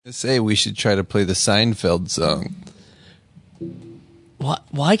Say we should try to play the Seinfeld song.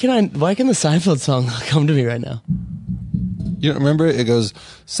 Why can the Seinfeld song not come to me right now? You don't remember it? It goes,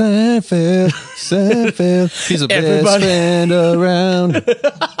 Seinfeld, Seinfeld, he's the best friend around.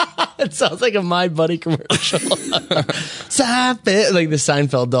 It sounds like a My Buddy commercial. Seinfeld, like the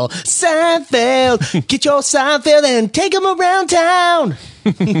Seinfeld doll. Seinfeld, get your Seinfeld and take him around town.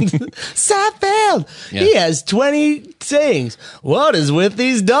 Seinfeld, yeah. He has 20 sayings. What is with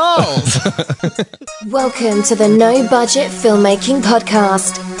these dolls? Welcome to the No Budget Filmmaking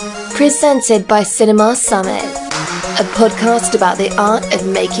Podcast, presented by Cinema Summit, a podcast about the art of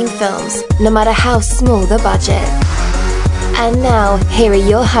making films, no matter how small the budget. And now, here are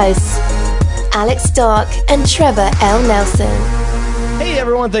your hosts, Alex Stark and Trevor L. Nelson. Hey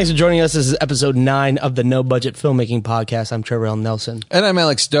everyone, thanks for joining us. This is episode 9 of the No Budget Filmmaking Podcast. I'm Trevor L. Nelson. And I'm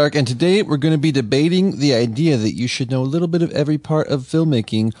Alex Stark, and today we're going to be debating the idea that you should know a little bit of every part of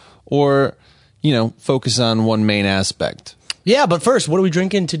filmmaking, or, you know, focus on one main aspect. Yeah, but first, what are we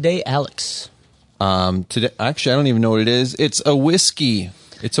drinking today, Alex? Today, actually, I don't even know what it is. It's a whiskey.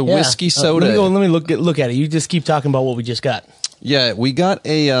 It's a whiskey soda. Let me look at it. You just keep talking about what we just got. Yeah, we got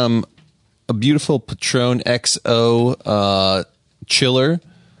a beautiful Patron XO chiller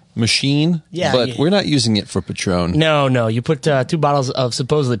machine. Yeah, but we're not using it for Patron. No. You put 2 bottles of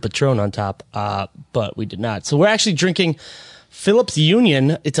supposedly Patron on top, but we did not. So we're actually drinking Phillips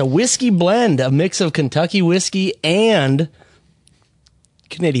Union. It's a whiskey blend, a mix of Kentucky whiskey and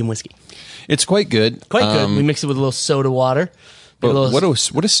Canadian whiskey. It's quite good. Quite good. We mix it with a little soda water. But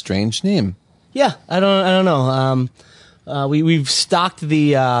what a strange name. Yeah, I don't know. We've stocked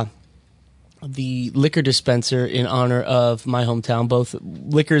the liquor dispenser in honor of my hometown. Both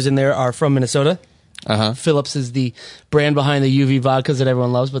liquors in there are from Minnesota. Uh-huh. Phillips is the brand behind the UV vodkas that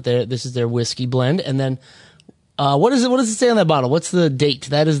everyone loves, but this is their whiskey blend. And then, what does it say on that bottle? What's the date?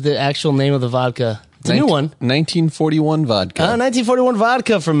 That is the actual name of the vodka. It's a new one. 1941 vodka. 1941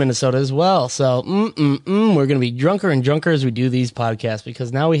 vodka from Minnesota as well. So, we're going to be drunker and drunker as we do these podcasts,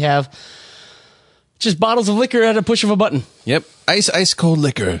 because now we have just bottles of liquor at a push of a button. Yep. Ice cold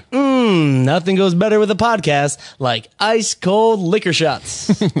liquor. Nothing goes better with a podcast like ice cold liquor shots.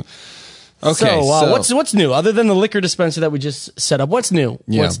 Okay. So, what's new other than the liquor dispenser that we just set up? What's new?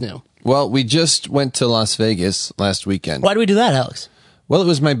 Yeah. What's new? Well, we just went to Las Vegas last weekend. Why do we do that, Alex? Well, it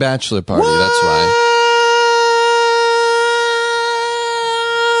was my bachelor party. What? That's why.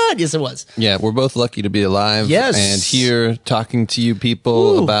 Yes, it was. Yeah, we're both lucky to be alive. Yes. And here talking to you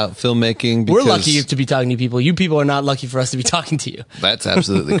people about filmmaking. We're lucky to be talking to people. You people are not lucky for us to be talking to you. That's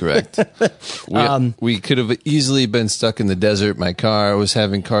absolutely correct. We could have easily been stuck in the desert. My car was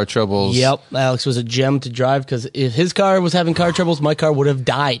having car troubles. Yep. Alex was a gem to drive, because if his car was having car troubles, my car would have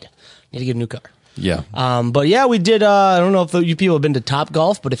died. Need to get a new car. Yeah. But yeah, we did, I don't know if you people have been to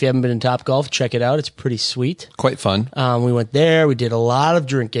Topgolf, but if you haven't been in Topgolf, check it out. It's pretty sweet. Quite fun. We went there. We did a lot of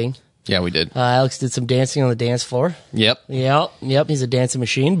drinking. Yeah, we did. Alex did some dancing on the dance floor. Yep. He's a dancing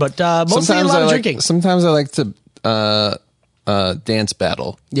machine, but mostly a lot of drinking. Sometimes I like to dance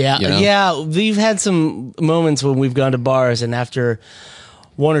battle. Yeah, you know? Yeah. We've had some moments when we've gone to bars, and after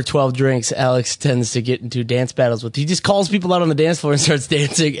 1 or 12 drinks, Alex tends to get into dance battles with. He just calls people out on the dance floor and starts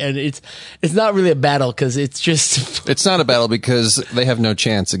dancing, and it's not really a battle, because it's just it's not a battle because they have no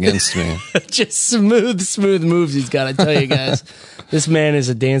chance against me. Just smooth moves he's got. I tell you guys, this man is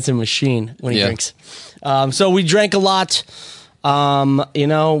a dancing machine when he drinks. So we drank a lot.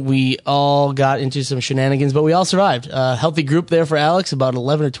 We all got into some shenanigans, but we all survived. Healthy group there for Alex, about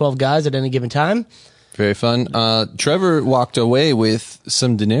 11 or 12 guys at any given time. Very fun. Trevor walked away with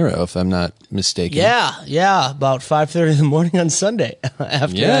some dinero, if I'm not mistaken. Yeah. About 5:30 in the morning on Sunday.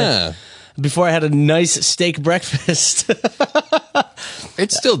 Before I had a nice steak breakfast.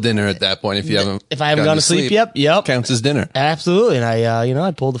 It's still dinner at that point if you haven't. If I haven't gone to sleep. Yep. Counts as dinner. Absolutely. And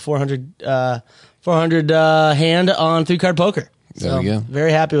I pulled a 400 hand on 3-card poker. So there we go.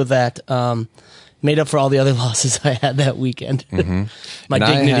 Very happy with that. Made up for all the other losses I had that weekend. Mm-hmm. My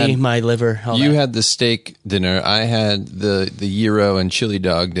dignity, my liver. You had the steak dinner. I had the gyro and chili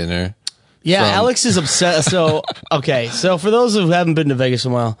dog dinner. Yeah, Alex is obsessed. So for those who haven't been to Vegas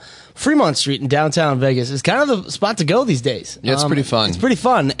in a while, Fremont Street in downtown Vegas is kind of the spot to go these days. Yeah, it's pretty fun. It's pretty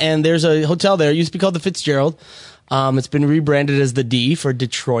fun. And there's a hotel there. It used to be called the Fitzgerald. It's been rebranded as the D for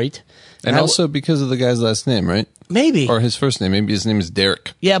Detroit. And also because of the guy's last name, right? Maybe. Or his first name. Maybe his name is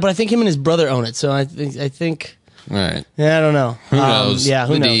Derek. Yeah, but I think him and his brother own it. So I think. All right. Yeah, I don't know. Who knows? Yeah,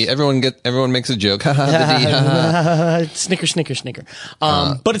 who the knows? D. Everyone makes a joke. The D. Snicker.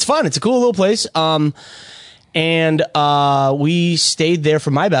 But it's fun. It's a cool little place. And we stayed there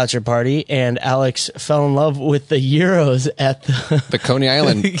for my bachelor party, and Alex fell in love with the gyros at the Coney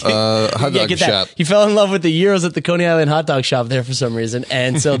Island hot dog shop. He fell in love with the gyros at the Coney Island hot dog shop there for some reason,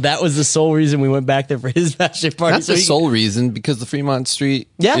 and so that was the sole reason we went back there for his bachelor party. Not the sole reason, because the Fremont Street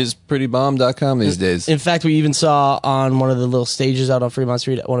is prettybomb.com these days. In fact, we even saw on one of the little stages out on Fremont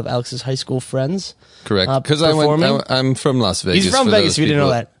Street one of Alex's high school friends. Correct, because I'm from Las Vegas. He's from Vegas. If you didn't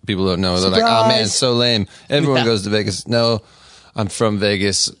know that, people don't know. They're like, "Oh man, it's so lame." Everyone goes to Vegas. No, I'm from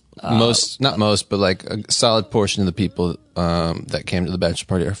Vegas. Not most, but like a solid portion of the people that came to the bachelor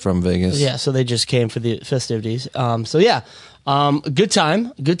party are from Vegas. Yeah, so they just came for the festivities. Good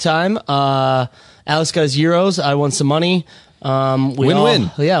time. Alex got his euros. I won some money.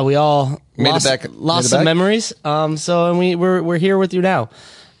 Win-win. Yeah, we all lost some memories. And we're here with you now.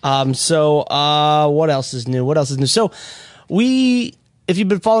 What else is new? So if you've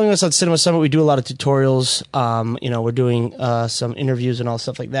been following us on Cinema Summit, we do a lot of tutorials. We're doing some interviews and all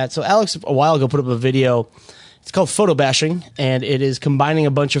stuff like that. So Alex, a while ago, put up a video. It's called Photo Bashing, and it is combining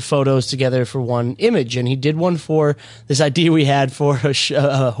a bunch of photos together for one image. And he did one for this idea we had for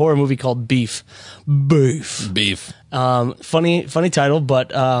a horror movie called Beef. Beef. Funny title,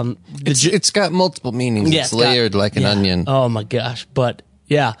 but it's got multiple meanings. Yeah, it's layered like an onion. Oh my gosh! But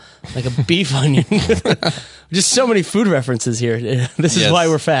yeah, like a beef onion. Just so many food references here. This is why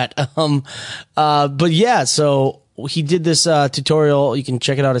we're fat. But yeah, so he did this tutorial. You can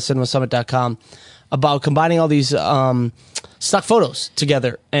check it out at cinemasummit.com about combining all these stock photos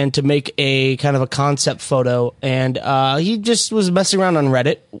together and to make a kind of a concept photo. And he just was messing around on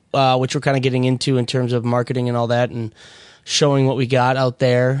Reddit, which we're kind of getting into in terms of marketing and all that, and showing what we got out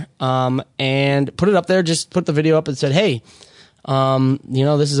there. And put it up there. Just put the video up and said, "Hey,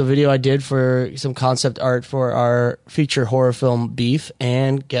 this is a video I did for some concept art for our feature horror film Beef,"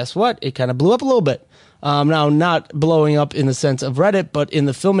 and guess what? It kind of blew up a little bit. Now, not blowing up in the sense of Reddit, but in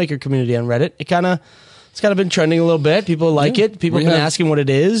the filmmaker community on Reddit, it's kind of been trending a little bit. People like it. People have been asking what it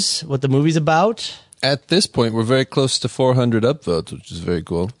is, what the movie's about. At this point, we're very close to 400 upvotes, which is very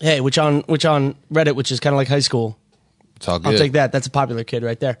cool. Hey, which on Reddit, which is kind of like high school. It's all good. I'll take that. That's a popular kid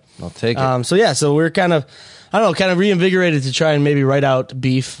right there. I'll take it. So we're kind of reinvigorated to try and maybe write out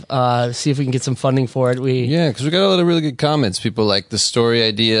Beef, see if we can get some funding for it. Because we got a lot of really good comments. People like the story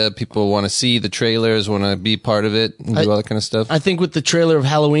idea. People want to see the trailers, want to be part of it, and do all that kind of stuff. I think with the trailer of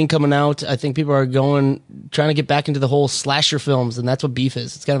Halloween coming out, I think people are trying to get back into the whole slasher films, and that's what Beef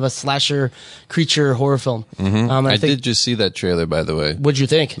is. It's kind of a slasher creature horror film. Mm-hmm. I did just see that trailer, by the way. What'd you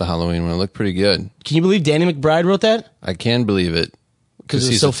think? The Halloween one. It looked pretty good. Can you believe Danny McBride wrote that? I can believe it. Because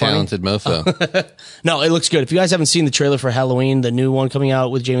he's a talented mofo. No, it looks good. If you guys haven't seen the trailer for Halloween, the new one coming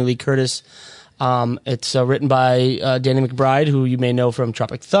out with Jamie Lee Curtis, it's written by Danny McBride, who you may know from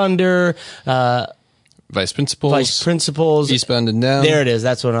Tropic Thunder, Vice Principals, Eastbound and Down. There it is.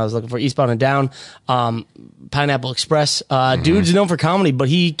 That's what I was looking for. Eastbound and Down, Pineapple Express. Dude's known for comedy, but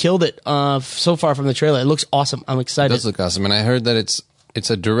he killed it so far from the trailer. It looks awesome. I'm excited. It does look awesome, and I heard that it's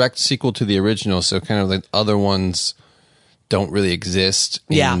a direct sequel to the original, so kind of like other ones don't really exist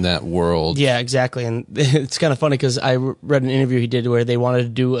in that world. Yeah, exactly. And it's kind of funny because I read an interview he did where they wanted to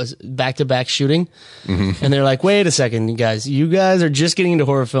do a back-to-back shooting. Mm-hmm. And they're like, wait a second, you guys are just getting into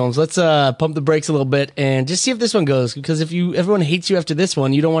horror films. Let's pump the brakes a little bit and just see if this one goes. Because if everyone hates you after this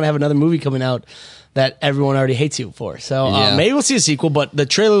one, you don't want to have another movie coming out that everyone already hates you for. So maybe we'll see a sequel, but the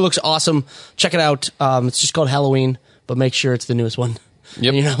trailer looks awesome. Check it out. It's just called Halloween, but make sure it's the newest one.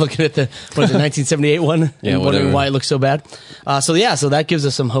 Yep. You're not looking at the 1978 one and wondering why it looks so bad. So that gives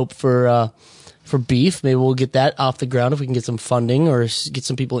us some hope for Beef. Maybe we'll get that off the ground if we can get some funding or get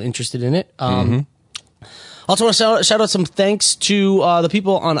some people interested in it. Also want to shout out some thanks to the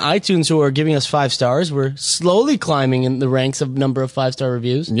people on iTunes who are giving us 5 stars. We're slowly climbing in the ranks of number of 5-star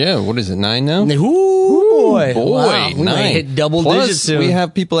reviews. Yeah, what is it, 9 now? Boy, wow. We might hit double digits soon. We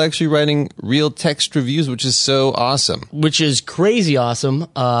have people actually writing real text reviews, which is so awesome. Which is crazy awesome.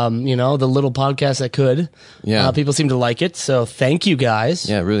 The little podcast that could. Yeah. People seem to like it, so thank you guys.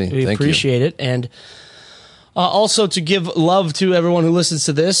 Yeah, really. We appreciate it. And also, to give love to everyone who listens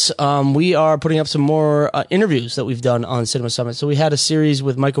to this, we are putting up some more interviews that we've done on Cinema Summit. So we had a series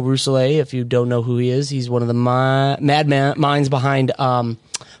with Michael Rousselet. If you don't know who he is, he's one of the mad minds behind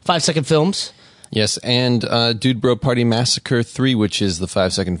 5-Second Films. Yes, and Dude Bro Party Massacre 3, which is the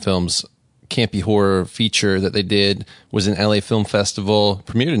 5-Second Films campy horror feature that they did, was an LA Film Festival,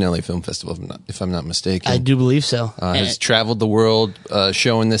 premiered in LA Film Festival, if I'm not mistaken. I do believe so. Has traveled the world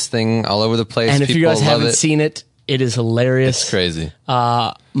showing this thing all over the place. And if you guys haven't seen it, It is hilarious. It's crazy.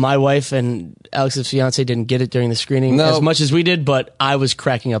 My wife and Alex's fiance didn't get it during the screening No. as much as we did, but I was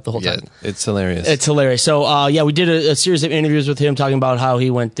cracking up the whole Yeah, time. it's hilarious. It's hilarious. So, we did a series of interviews with him talking about how they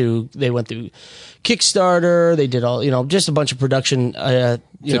went through Kickstarter. They did all, just a bunch of production,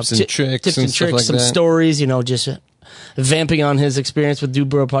 Tips and tricks tips and and stuff tricks, like some that. stories, just vamping on his experience with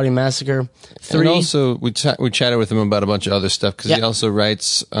Dubrow Party Massacre 3. And also, we chatted with him about a bunch of other stuff because he Yeah. also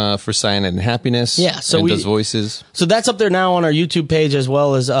writes for Cyanide and Happiness. Yeah, so and we- does voices. So that's up there now on our YouTube page as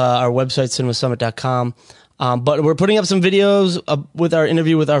well as our website, cinemasummit.com. But we're putting up some videos with our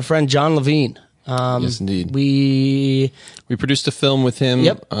interview with our friend John Levine. Yes, indeed. We produced a film with him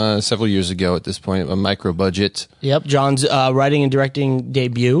Yep. several years ago at this point, a micro budget. John's writing and directing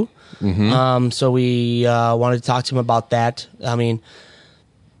debut. So we wanted to talk to him about that. I mean,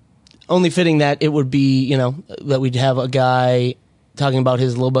 only fitting that it would be, that we'd have a guy talking about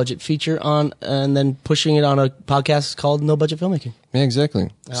his low budget feature on and then pushing it on a podcast called No Budget Filmmaking. Yeah,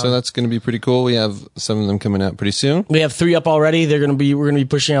 exactly. So that's going to be pretty cool. We have some of them coming out pretty soon. We have 3 up already. We're going to be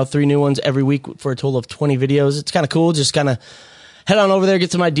pushing out 3 new ones every week for a total of 20 videos. It's kind of cool. Just kind of head on over there,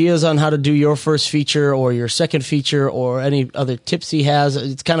 get some ideas on how to do your first feature or your second feature or any other tips he has.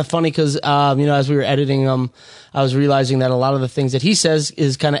 It's kind of funny because, as we were editing them, I was realizing that a lot of the things that he says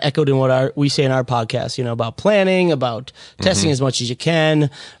is kind of echoed in what we say in our podcast, about planning, about testing as much as you can,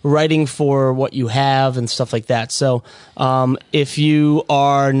 writing for what you have and stuff like that. So, if you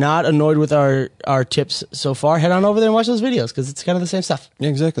are not annoyed with our tips so far, head on over there and watch those videos because it's kind of the same stuff. Yeah,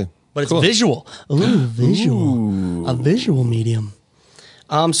 exactly. But it's visual. Ooh, visual. A visual medium.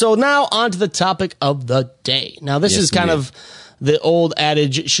 So now on to the topic of the day. Now this Yes, is kind indeed. of the old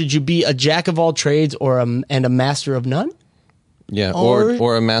adage, should you be a jack of all trades and a master of none? Yeah, Or-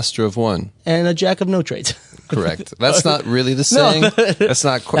 or a master of one. And a jack of no trades. Correct. That's not really the saying. That's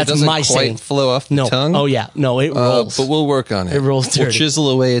not quite. That's Doesn't my quite saying. flow off the No. tongue. Oh yeah. No, it rolls. But we'll work on it. It rolls We'll dirty. chisel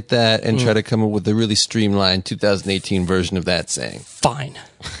away at that and try to come up with a really streamlined 2018 version of that saying. Fine.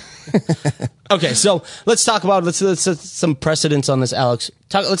 Okay, so let's talk about let's set some precedents on this, Alex.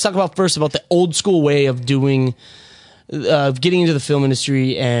 Let's talk about first about the old school way of doing, getting into the film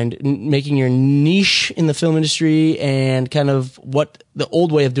industry and making your niche in the film industry, and kind of what the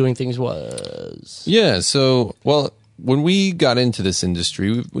old way of doing things was. Yeah. So, when we got into this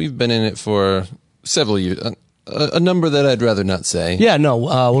industry, we've been in it for several years. A number that I'd rather not say. Yeah, no.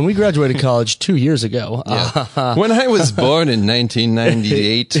 When we graduated college 2 years ago, Yeah. When I was born in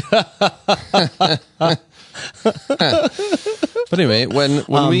 1998. But anyway,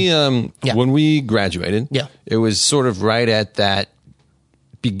 when we graduated, Yeah. it was sort of right at that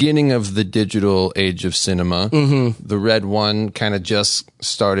beginning of the digital age of cinema. Mm-hmm. The Red One kind of just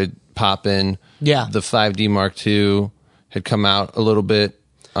started popping. Yeah. The 5D Mark II had come out a little bit.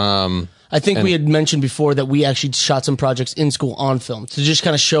 I think we had mentioned before that we actually shot some projects in school on film to just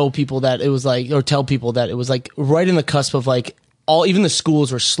kind of show people that it was like, or tell people that it was like right in the cusp of like even the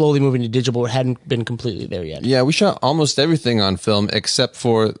schools were slowly moving to digital, but it hadn't been completely there yet. Yeah, we shot almost everything on film except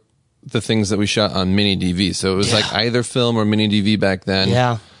for the things that we shot on mini DV. So it was like either film or mini DV back then.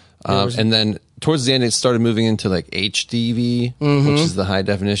 Yeah. And then towards the end, it started moving into like HDV, which is the high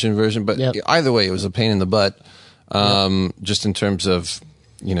definition version. But either way, it was a pain in the butt. Just in terms of,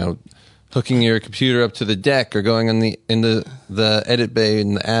 hooking your computer up to the deck or going into the edit bay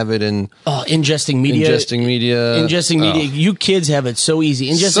and the Avid and Ingesting media. Ingesting media. You kids have it so easy.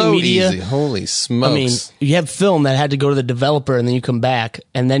 Ingesting so media. easy. Holy smokes. I mean, you have film that had to go to the developer and then you come back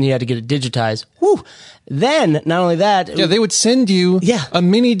and then you had to get it digitized. Whew. Then, not only that. Yeah, they would send you a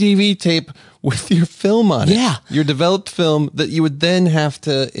mini DV tape with your film on it. Yeah. Your developed film that you would then have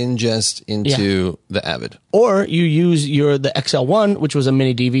to ingest into the Avid. Or you use the XL1, which was a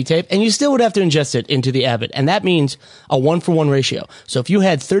mini DV tape, and you still would have to ingest it into the Avid. And that means a 1-for-1 ratio. So if you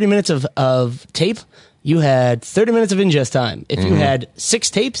had 30 minutes of tape, you had 30 minutes of ingest time. If you had 6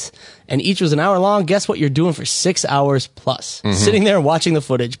 tapes and each was an hour long, guess what you're doing for 6 hours plus? Sitting there watching the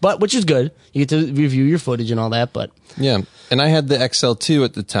footage, which is good. You get to review your footage and all that, but. Yeah. And I had the XL2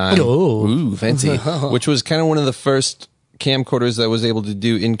 at the time. Oh. Ooh, fancy. Which was kind of one of the first camcorders that was able to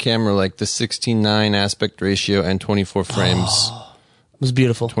do in camera like the 16:9 aspect ratio and 24 frames. It was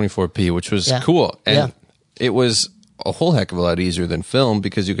beautiful. 24p, which was cool. And it was a whole heck of a lot easier than film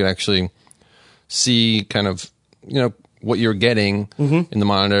because you could actually see kind of, what you're getting in the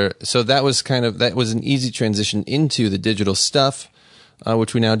monitor. So that was an easy transition into the digital stuff,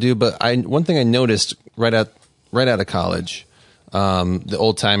 which we now do. But one thing I noticed right out of college, the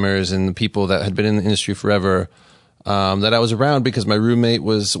old timers and the people that had been in the industry forever, that I was around because my roommate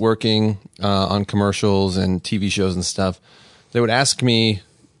was working on commercials and TV shows and stuff. They would ask me,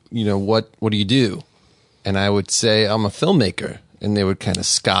 what do you do? and I would say I'm a filmmaker, and they would kind of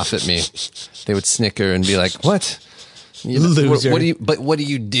scoff at me. They would snicker and be like, "What? Loser. What do you? But what do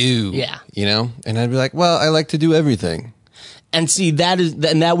you do?" Yeah. You know, and I'd be like, "Well, I like to do everything." And see,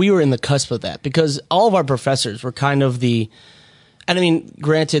 that we were in the cusp of that, because all of our professors were kind of and I mean,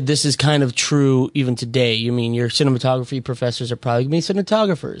 granted, this is kind of true even today. You mean your cinematography professors are probably going to be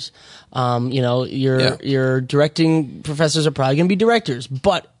cinematographers. You know, your directing professors are probably going to be directors.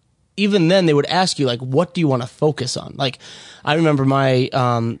 But even then, they would ask you, like, what do you want to focus on? Like, I remember my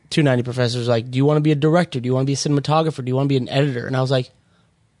 290 professors like, do you want to be a director? Do you want to be a cinematographer? Do you want to be an editor? And I was like,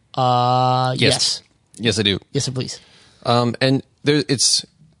 yes. Yes, I do. Yes, sir, please. And it's,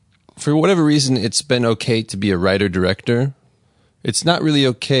 for whatever reason, it's been okay to be a writer-director. It's not really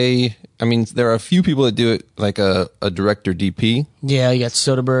okay. I mean, there are a few people that do it like a director DP. Yeah, you got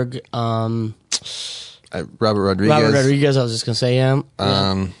Soderbergh, Robert Rodriguez. I was just going to say him.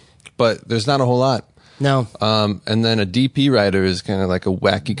 Yeah. But there's not a whole lot. No. And then a DP writer is kind of like a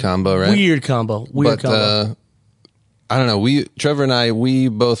wacky combo, right? Weird combo. I don't know. Trevor and I, we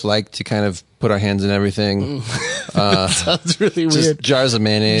both like to kind of put our hands in everything. Sounds really just weird. Jars of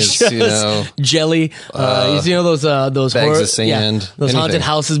mayonnaise, Just you know, jelly. You know those bags of sand, those anything. haunted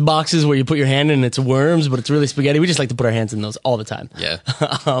houses boxes where you put your hand in and it's worms, but it's really spaghetti. We just like to put our hands in those all the time. Yeah.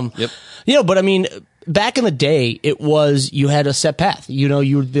 Yep. You know, but I mean, back in the day, it was, you had a set path. You know,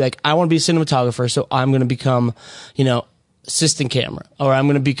 you would be like, I want to be a cinematographer, so I'm going to become, you know, assistant camera, or I'm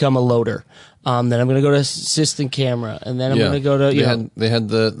going to become a loader. Then I'm going to go to assistant camera, and then I'm going to go to, they had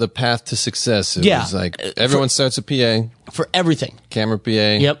the path to success. It was like everyone starts a PA. For everything. Camera PA.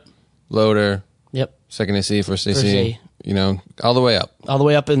 Yep. Loader. Yep. Second AC, first AC. You know, all the way up. All the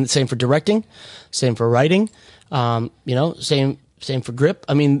way up, and same for directing, same for writing, you know, same for grip.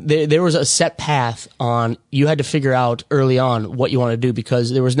 I mean, there was a set path on, you had to figure out early on what you want to do,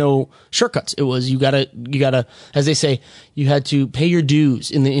 because there was no shortcuts. It was, you gotta, as they say, you had to pay your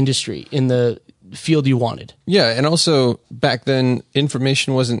dues in the industry, in the field you wanted. Yeah. And also back then,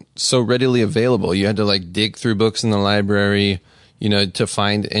 information wasn't so readily available. You had to like dig through books in the library, you know, to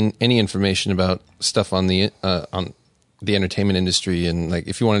find any information about stuff on the entertainment industry. And like,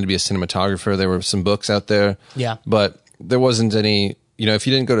 if you wanted to be a cinematographer, there were some books out there. Yeah. But there wasn't any, you know, if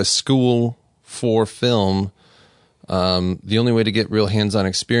you didn't go to school for film, the only way to get real hands-on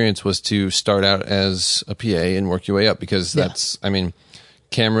experience was to start out as a PA and work your way up, because I mean,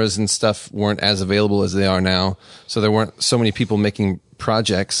 cameras and stuff weren't as available as they are now. So there weren't so many people making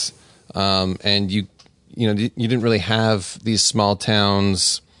projects. And you didn't really have these small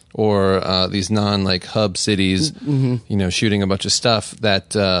towns or these like hub cities, you know, shooting a bunch of stuff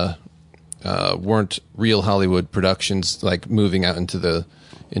that weren't real Hollywood productions, like moving out into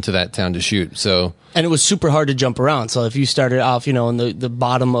that town to shoot. So, and it was super hard to jump around. So if you started off, you know, in the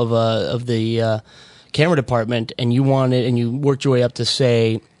bottom of the camera department, and you worked your way up to,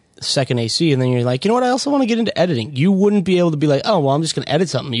 say, second AC, and then you're like, you know what, I also want to get into editing. You wouldn't be able to be like, oh, well, I'm just going to edit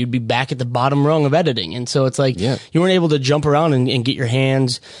something. You'd be back at the bottom rung of editing. And so it's like, you weren't able to jump around and get your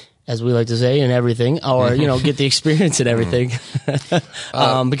hands, as we like to say, in everything, or, you know, get the experience in everything.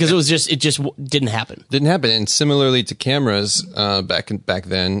 Because it just didn't happen. Didn't happen. And similarly to cameras, back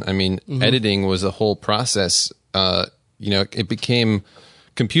then, I mean, editing was a whole process. You know, it became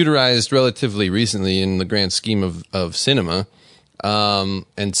computerized relatively recently in the grand scheme of cinema.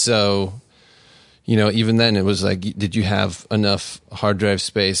 And so, you know, even then it was like, did you have enough hard drive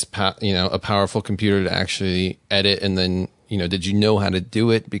space, you know, a powerful computer to actually edit? And then, you know, did you know how to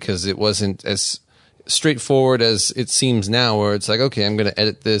do it? Because it wasn't as straightforward as it seems now, where it's like, okay, I'm going to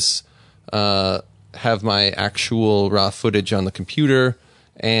edit this, have my actual raw footage on the computer,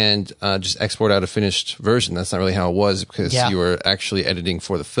 and just export out a finished version. That's not really how it was, because you were actually editing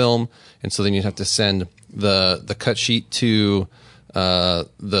for the film. And so then you'd have to send the cut sheet to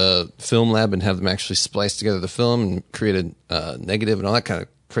the film lab and have them actually splice together the film and create a negative and all that kind of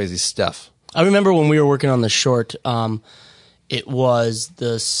crazy stuff. I remember when we were working on the short, it was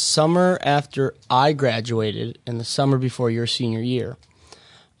the summer after I graduated and the summer before your senior year,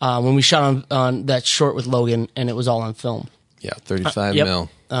 when we shot on that short with Logan, and it was all on film. Yeah, 35 mil.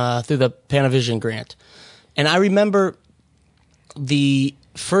 Through the Panavision grant. And I remember the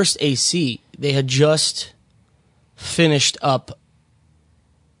first AC, they had just finished up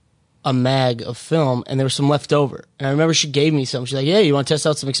a mag of film, and there was some left over. And I remember she gave me some. She's like, yeah, you want to test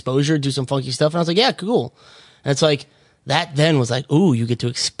out some exposure, do some funky stuff? And I was like, yeah, cool. And it's like, that then was like, ooh, you get to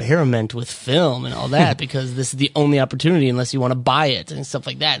experiment with film and all that, because this is the only opportunity unless you want to buy it and stuff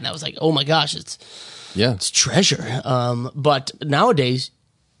like that. And that was like, oh my gosh, it's treasure. But nowadays,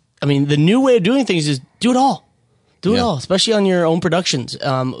 I mean, the new way of doing things is do it all. Do it all, especially on your own productions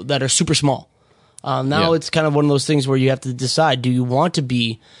that are super small. Now it's kind of one of those things where you have to decide, do you want to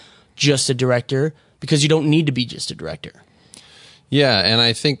be just a director? Because you don't need to be just a director. Yeah, and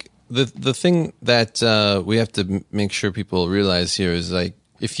I think the thing that we have to make sure people realize here is, like,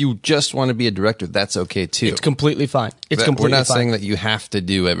 if you just want to be a director, that's okay too. It's completely fine. It's completely fine. We're not saying that you have to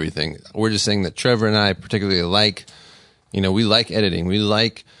do everything. We're just saying that Trevor and I particularly like, we like editing, we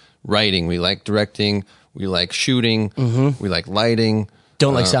like writing, we like directing, we like shooting, we like lighting.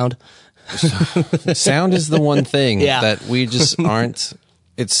 Don't like sound. Sound is the one thing that we just aren't.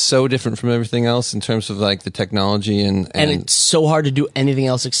 It's so different from everything else in terms of, like, the technology and it's so hard to do anything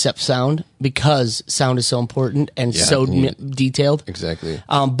else except sound, because sound is so important and detailed. Exactly.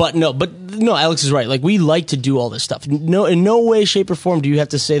 But no, Alex is right. Like, we like to do all this stuff. No, in no way, shape, or form do you have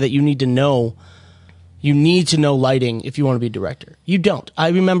to say that you need to know lighting if you want to be a director. You don't. I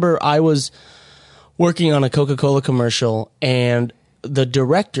remember I was working on a Coca-Cola commercial, and the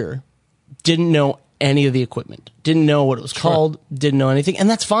director didn't know any of the equipment, didn't know what it was called, didn't know anything, and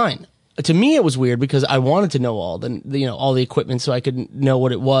that's fine. To me, it was weird because I wanted to know all the equipment so I could know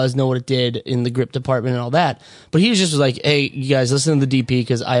what it was, know what it did in the grip department and all that. But he just was like, "Hey, you guys, listen to the DP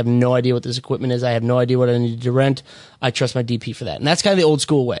because I have no idea what this equipment is. I have no idea what I need to rent. I trust my DP for that." And that's kind of the old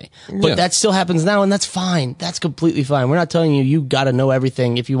school way. But that still happens now, and that's fine. That's completely fine. We're not telling you got to know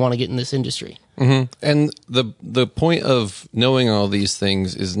everything if you want to get in this industry. Mm-hmm. And the point of knowing all these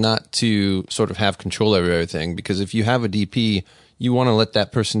things is not to sort of have control over everything, because if you have a DP, you want to let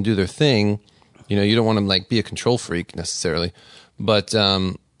that person do their thing. You don't want to, like, be a control freak necessarily. But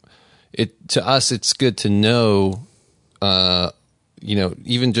to us, it's good to know,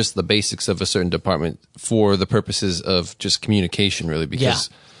 even just the basics of a certain department for the purposes of just communication, really, because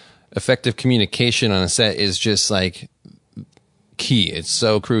effective communication on a set is just, like, key. It's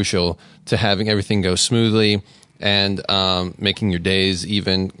so crucial to having everything go smoothly and making your days,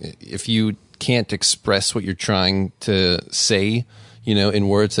 even if you can't express what you're trying to say, in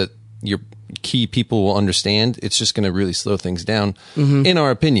words that your key people will understand, it's just going to really slow things down, in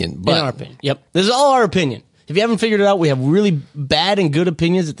our opinion. In our opinion. Yep. This is all our opinion. If you haven't figured it out, we have really bad and good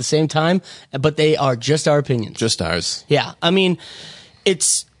opinions at the same time, but they are just our opinions. Just ours. Yeah. I mean,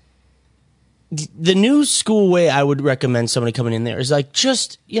 it's the new school way I would recommend somebody coming in there is, like,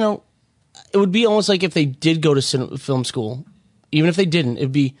 just, it would be almost like if they did go to film school, even if they didn't,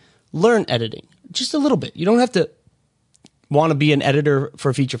 it'd be learn editing just a little bit. You don't have to want to be an editor for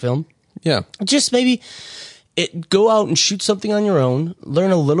a feature film. Yeah. Just maybe go out and shoot something on your own,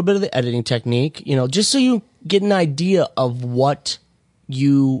 learn a little bit of the editing technique, just so you get an idea of what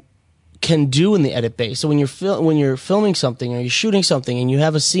you can do in the edit bay. So when you're filming something or you're shooting something and you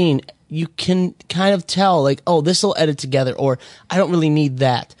have a scene, you can kind of tell, like, oh, this will edit together, or I don't really need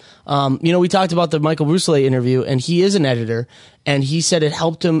that. We talked about the Michael Brusalet interview, and he is an editor, and he said it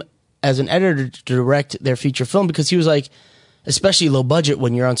helped him as an editor to direct their feature film, because he was like, especially low budget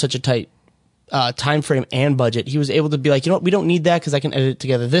when you're on such a tight time frame and budget, he was able to be like, we don't need that because I can edit it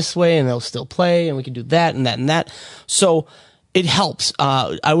together this way and it'll still play, and we can do that and that and that. So it helps.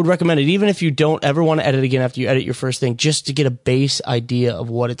 I would recommend it, even if you don't ever want to edit again after you edit your first thing, just to get a base idea of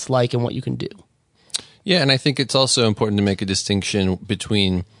what it's like and what you can do. Yeah, and I think it's also important to make a distinction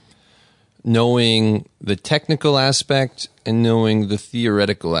between knowing the technical aspect and knowing the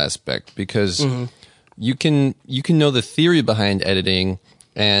theoretical aspect, because you can know the theory behind editing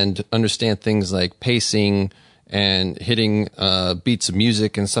and understand things like pacing and hitting beats of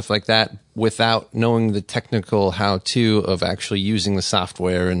music and stuff like that without knowing the technical how-to of actually using the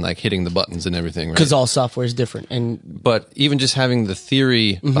software and, like, hitting the buttons and everything, right? Because all software is different. But even just having the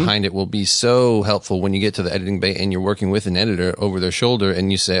theory behind it will be so helpful when you get to the editing bay and you're working with an editor over their shoulder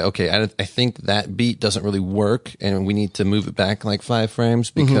and you say, okay, I think that beat doesn't really work and we need to move it back like 5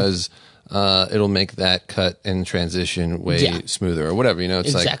 frames because it'll make that cut and transition way smoother or whatever.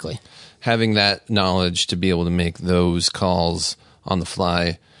 It's exactly. Like having that knowledge to be able to make those calls on the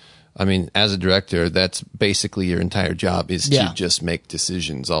fly. I mean, as a director, that's basically your entire job, is to just make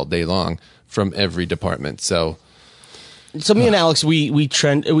decisions all day long from every department. So me and Alex, we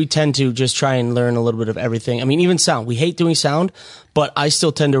tend to just try and learn a little bit of everything. I mean, even sound. We hate doing sound, but I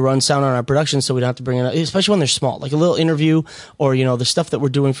still tend to run sound on our production so we don't have to bring it up, especially when they're small, like a little interview or, the stuff that we're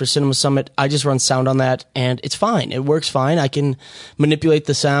doing for Cinema Summit. I just run sound on that and it's fine. It works fine. I can manipulate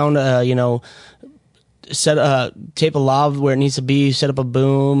the sound, set tape a lav where it needs to be, set up a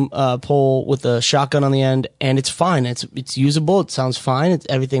boom pole with a shotgun on the end, and it's fine. It's usable. It sounds fine.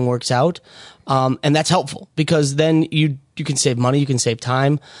 Everything works out, and that's helpful because then you can save money, you can save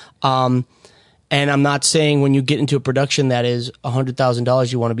time, And I'm not saying when you get into a production that is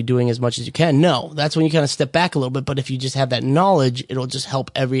 $100,000, you want to be doing as much as you can. No, that's when you kind of step back a little bit. But if you just have that knowledge, it'll just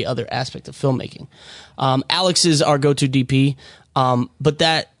help every other aspect of filmmaking. Alex is our go-to DP, but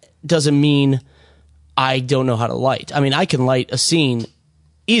that doesn't mean I don't know how to light. I mean, I can light a scene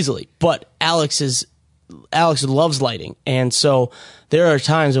easily, but Alex loves lighting. And so there are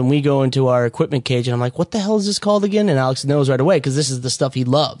times when we go into our equipment cage and I'm like, what the hell is this called again? And Alex knows right away because this is the stuff he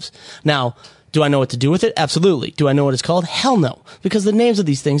loves. Now, do I know what to do with it? Absolutely. Do I know what it's called? Hell no. Because the names of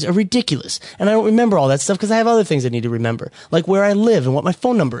these things are ridiculous. And I don't remember all that stuff because I have other things I need to remember, like where I live and what my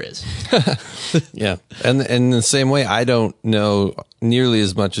phone number is. Yeah. And in the same way, I don't know nearly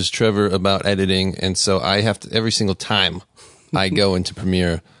as much as Trevor about editing. And so I have to, every single time I go into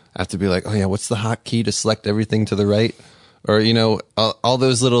Premiere, I have to be like, oh yeah, what's the hotkey to select everything to the right? Or, you know, all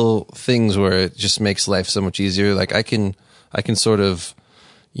those little things where it just makes life so much easier. Like I can sort of,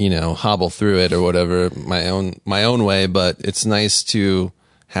 you know, hobble through it or whatever my own way, but it's nice to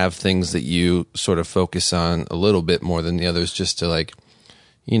have things that you sort of focus on a little bit more than the others, just to, like,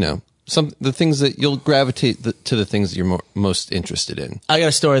 you know, the things that you'll gravitate to the things that you're most interested in. I got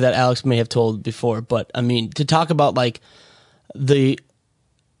a story that Alex may have told before, but I mean, to talk about like the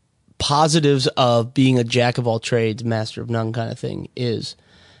positives of being a jack of all trades, master of none kind of thing is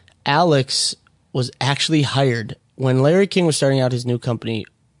Alex was actually hired when Larry King was starting out his new company,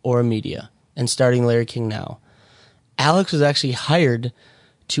 Aura Media, and starting Larry King Now. Alex was actually hired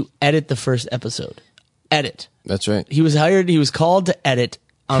to edit the first episode. Edit. That's right. He was called to edit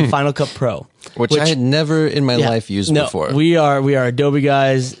on Final Cut Pro. Which I had never in my life used before. We are Adobe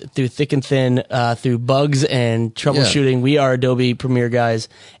guys through thick and thin, through bugs and troubleshooting. Yeah. We are Adobe Premiere guys.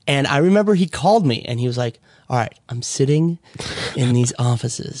 And I remember he called me and he was like, all right, I'm sitting in these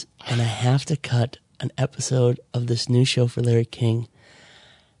offices and I have to cut an episode of this new show for Larry King.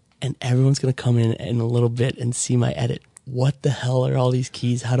 And everyone's going to come in a little bit and see my edit. What the hell are all these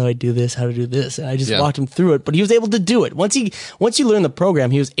keys? How do I do this? How to do this? And I just walked him through it, but he was able to do it. Once you learn the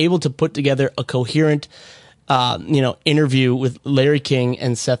program, he was able to put together a coherent, interview with Larry King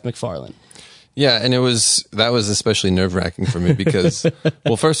and Seth MacFarlane. Yeah. And that was especially nerve-wracking for me because,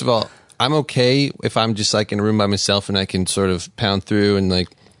 well, first of all, I'm okay if I'm just like in a room by myself and I can sort of pound through and like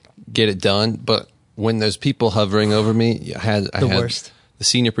get it done. But when there's people hovering over me, I had worst. The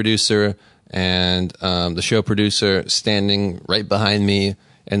senior producer and the show producer standing right behind me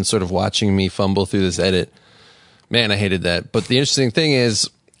and sort of watching me fumble through this edit. Man, I hated that. But the interesting thing is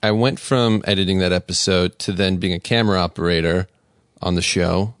I went from editing that episode to then being a camera operator on the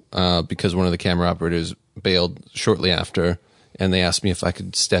show because one of the camera operators bailed shortly after, and they asked me if I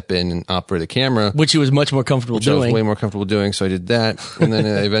could step in and operate a camera. Which he was much more comfortable doing. I was way more comfortable doing, so I did that. And then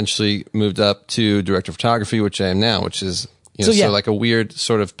I eventually moved up to director of photography, which I am now, which is... So like a weird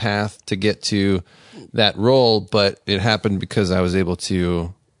sort of path to get to that role, but it happened because I was able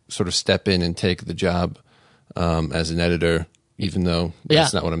to sort of step in and take the job as an editor, even though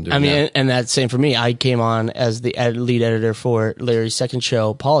that's not what I'm doing. I mean, now. And that's same for me. I came on as the lead editor for Larry's second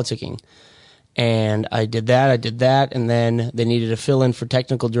show, Politicking. And I did that, and then they needed a fill-in for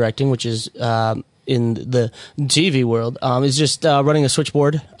technical directing, which is in the TV world, is just running a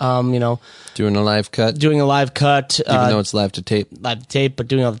switchboard, doing a live cut, even though it's live to tape, but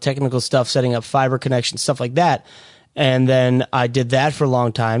doing all the technical stuff, setting up fiber connections, stuff like that. And then I did that for a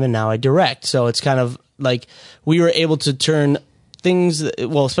long time, and now I direct. So it's kind of like we were able to turn things,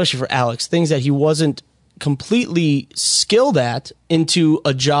 well, especially for Alex, things that he wasn't completely skilled at into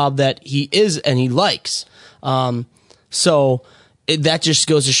a job that he is and he likes. That just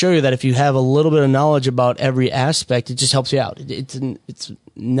goes to show you that if you have a little bit of knowledge about every aspect, it just helps you out. It's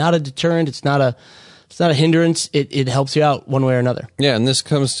not a deterrent. It's not a hindrance. It helps you out one way or another. Yeah, and this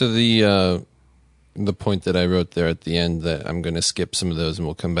comes to the point that I wrote there at the end that I'm going to skip some of those and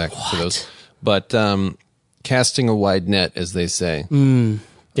we'll come back to those. But casting a wide net, as they say,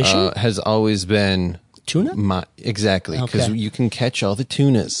 has always been tuna. Exactly, because you can catch all the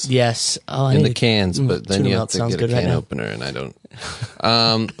tunas. Yes, in the cans, but then you have to get a can opener, and I don't.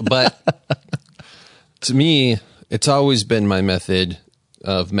 But to me, it's always been my method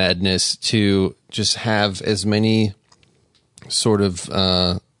of madness to just have as many sort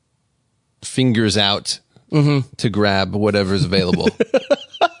of fingers out to grab whatever's available.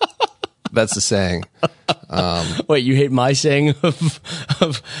 That's the saying. Wait, you hate my saying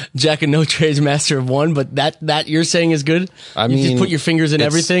of Jack of no trades, master of one, but that you're saying is good? I mean, you just put your fingers in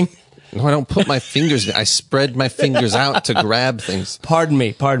everything? No, I don't put my fingers in. I spread my fingers out to grab things. Pardon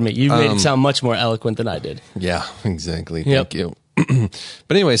me. You've made it sound much more eloquent than I did. Yeah, exactly. Thank you.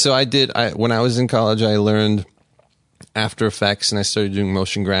 But anyway, so when I was in college, I learned After Effects and I started doing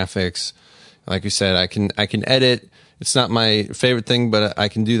motion graphics. Like you said, I can edit. It's not my favorite thing, but I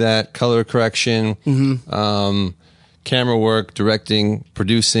can do that. Color correction, camera work, directing,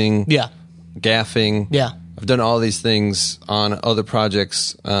 producing, gaffing. Yeah. I've done all these things on other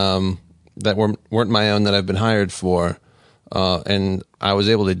projects that weren't my own that I've been hired for, and I was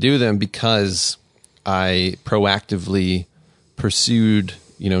able to do them because I proactively pursued,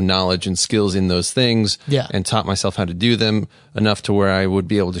 knowledge and skills in those things, and taught myself how to do them enough to where I would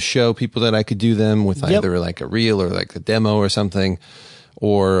be able to show people that I could do them with either like a reel or like a demo or something,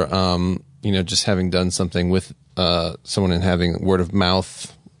 or just having done something with someone and having word of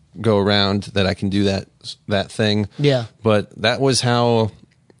mouth go around that I can do that thing. Yeah. But that was how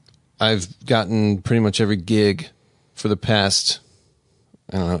I've gotten pretty much every gig for the past,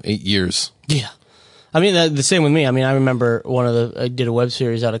 8 years. Yeah. I mean, the same with me. I mean, I remember I did a web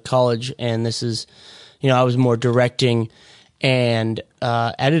series out of college, and this is, I was more directing and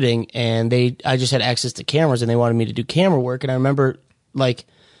editing, and I just had access to cameras, and they wanted me to do camera work. And I remember, like,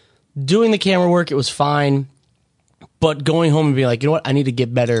 doing the camera work, it was fine, but going home and being like, you know what, I need to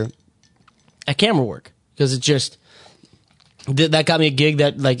get better at camera work, because it just, that got me a gig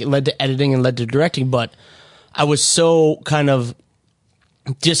that, like, led to editing and led to directing, but I was so kind of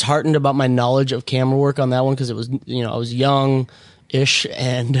disheartened about my knowledge of camera work on that one, because it was, I was young-ish,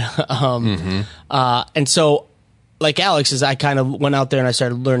 and and so, like Alex, I kind of went out there and I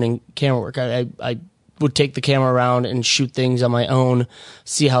started learning camera work. I would take the camera around and shoot things on my own,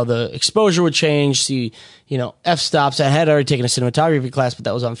 see how the exposure would change, see, f-stops. I had already taken a cinematography class, but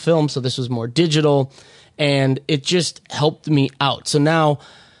that was on film, so this was more digital, and it just helped me out. So now,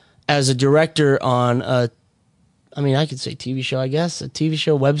 as a director on I could say TV show, I guess, a TV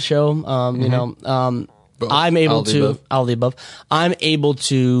show, web show, I'm able to, all the above, I'm able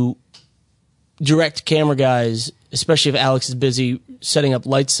to direct camera guys, especially if Alex is busy setting up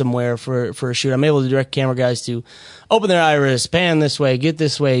lights somewhere for a shoot. I'm able to direct camera guys to open their iris, pan this way, get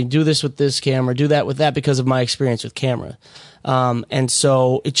this way, do this with this camera, do that with that, because of my experience with camera. And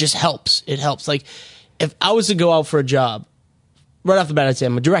so it just helps. It helps. Like, if I was to go out for a job, right off the bat, I'd say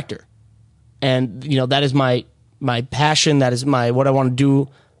I'm a director. And, that is my passion, that is what I want to do,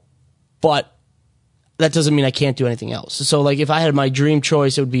 but that doesn't mean I can't do anything else. So, like, if I had my dream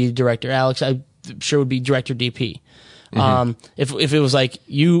choice, it would be director. Alex, I'm sure, would be director DP. If it was like,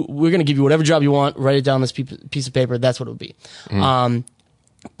 we're going to give you whatever job you want, write it down on this piece of paper, that's what it would be.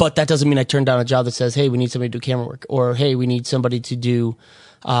 But that doesn't mean I turn down a job that says, hey, we need somebody to do camera work, or hey, we need somebody to do,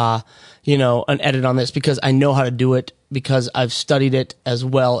 an edit on this, because I know how to do it, because I've studied it as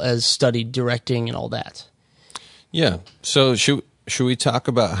well as studied directing and all that. Yeah. So should we talk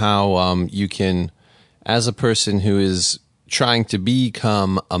about how you can, as a person who is trying to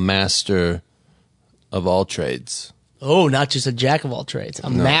become a master of all trades? Oh, not just a jack of all trades,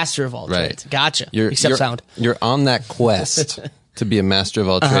 master of all trades. Gotcha. Except sound. You're on that quest to be a master of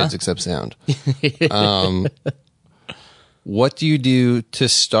all trades, except sound. What do you do to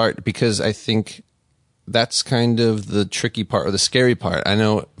start? Because I think that's kind of the tricky part, or the scary part. I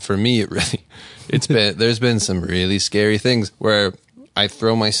know for me, there's been some really scary things where I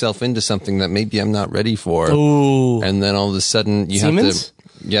throw myself into something that maybe I'm not ready for. Ooh. And then all of a sudden you have to,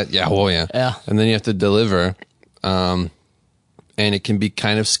 yeah. And then you have to deliver, and it can be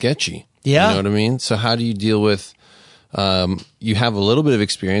kind of sketchy. Yeah. You know what I mean? So how do you deal with, you have a little bit of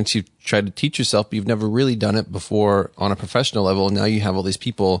experience, you've tried to teach yourself, but you've never really done it before on a professional level, and now you have all these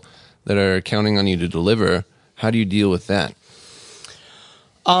people that are counting on you to deliver. How do you deal with that?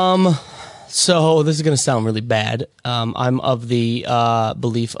 So this is going to sound really bad. I'm of the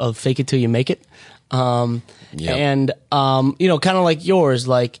belief of fake it till you make it. And, kind of like yours,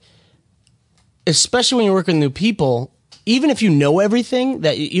 like, especially when you're working with new people, even if you know everything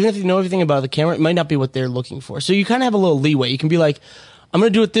about the camera, it might not be what they're looking for. So you kind of have a little leeway. You can be like, I'm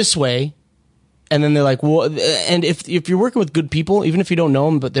going to do it this way. And then they're like, well, and if you're working with good people, even if you don't know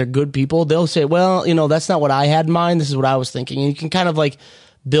them, but they're good people, they'll say, well, that's not what I had in mind. This is what I was thinking. And you can kind of like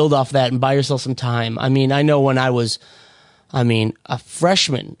build off that and buy yourself some time. I mean, I know when I was, a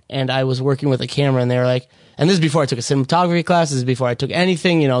freshman and I was working with a camera, and they were like, and this is before I took a cinematography class. This is before I took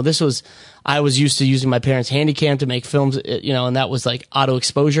anything, I was used to using my parents' Handycam to make films, and that was like auto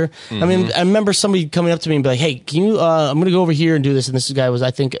exposure. Mm-hmm. I mean, I remember somebody coming up to me and be like, hey, can you, I'm going to go over here and do this. And this guy was, I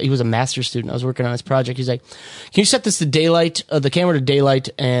think he was a master's student. I was working on his project. He's like, can you set this to daylight, the camera to daylight,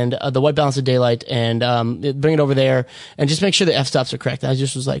 and the white balance to daylight, and bring it over there, and just make sure the f-stops are correct. And I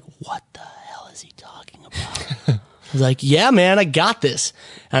just was like, what the hell is he talking about? I was like, yeah, man, I got this.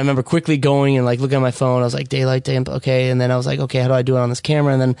 And I remember quickly going and like looking at my phone. I was like, daylight, okay. And then I was like, okay, how do I do it on this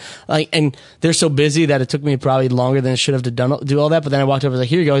camera? And then and they're so busy that it took me probably longer than it should have to do all that. But then I walked over, I was like,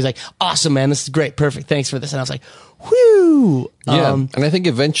 here you go. He's like, awesome, man, this is great, perfect, thanks for this. And I was like, whew. Yeah, and I think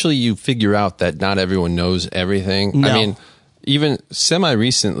eventually you figure out that not everyone knows everything. No. I mean, even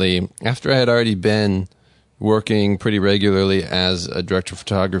semi-recently, after I had already been working pretty regularly as a director of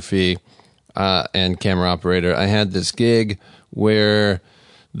photography and camera operator, I had this gig where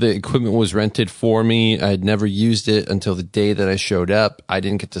the equipment was rented for me. I had never used it until the day that I showed up. I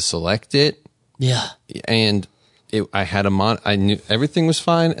didn't get to select it. Yeah. And I had I knew everything was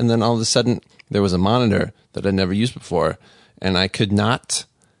fine, and then all of a sudden there was a monitor that I'd never used before, and I could not,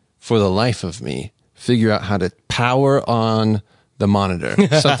 for the life of me, figure out how to power on the monitor.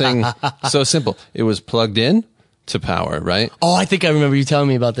 Something so simple. It was plugged in to power, right? Oh, I think I remember you telling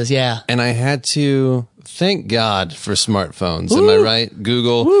me about this. Yeah. And I had to, thank God for smartphones. Am I right?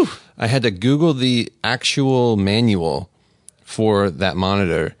 Google. Woo. I had to Google the actual manual for that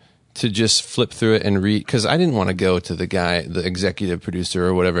monitor to just flip through it and read, because I didn't want to go to the guy, the executive producer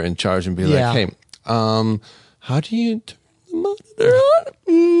or whatever in charge and be like, hey, how do you turn the monitor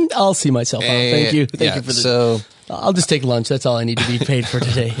on? I'll see myself out. Thank you. Thank you for this. So I'll just take lunch. That's all I need to be paid for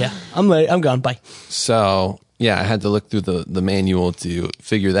today. Yeah. I'm late. I'm gone. Bye. So yeah, I had to look through the manual to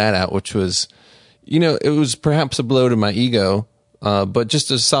figure that out, which was, it was perhaps a blow to my ego, but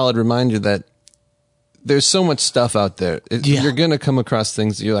just a solid reminder that there's so much stuff out there. You're going to come across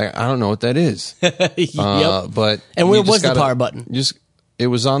things that you're like, I don't know what that is. Yep. But and where was the power button? It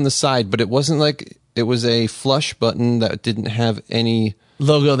was on the side, but it wasn't like, it was a flush button that didn't have any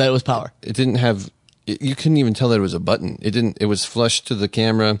logo that was power. It didn't have, you couldn't even tell that it was a button. It was flush to the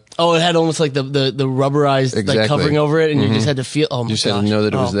camera. Oh, it had almost like the rubberized like covering over it, and you just had to feel, oh my gosh. You just had to know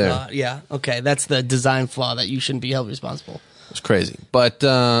that it was there. God. Yeah. Okay. That's the design flaw that you shouldn't be held responsible. It's crazy. But,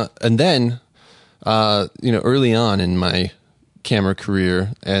 and then, early on in my camera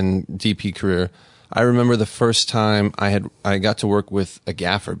career and DP career, I remember the first time I got to work with a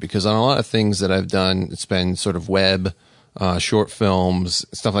gaffer, because on a lot of things that I've done, it's been sort of web, short films,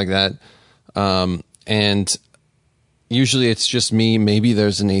 stuff like that. And usually it's just me. Maybe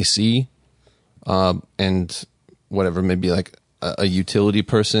there's an AC, and whatever, maybe like a utility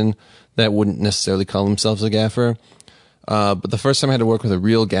person that wouldn't necessarily call themselves a gaffer. But the first time I had to work with a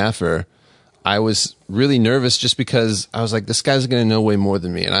real gaffer, I was really nervous just because I was like, this guy's going to know way more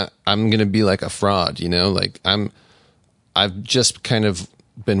than me, and I'm going to be like a fraud, like I've just kind of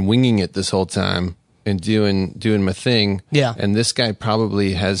been winging it this whole time and doing my thing. Yeah. And this guy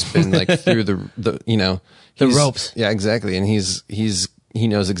probably has been like through the ropes. Yeah, exactly. And he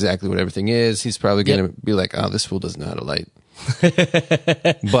knows exactly what everything is. He's probably going to be like, oh, this fool doesn't know how to light.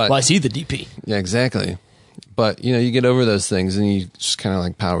 But well, I see the DP. Yeah, exactly. But, you get over those things and you just kind of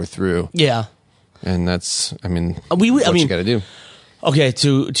like power through. Yeah. And that's, what you got to do. Okay,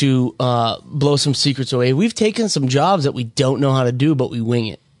 to blow some secrets away, we've taken some jobs that we don't know how to do, but we wing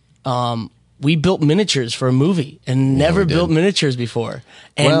it. We built miniatures for a movie and never built miniatures before.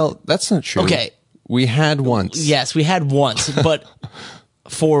 And well, that's not true. Okay. We had once. Yes, we had once, but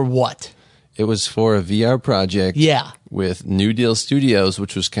for what? It was for a VR project. Yeah. With New Deal Studios,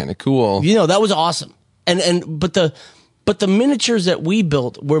 which was kind of cool. That was awesome. But the miniatures that we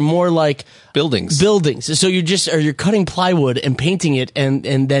built were more like buildings. So you're cutting plywood and painting it, and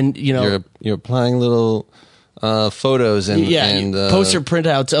then you're applying little photos and poster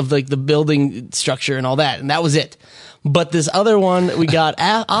printouts of like the building structure and all that, and that was it. But this other one we got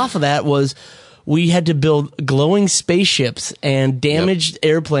off of that was we had to build glowing spaceships and damaged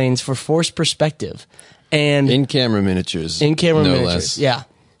airplanes for forced perspective, and in-camera miniatures, no miniatures, less. Yeah.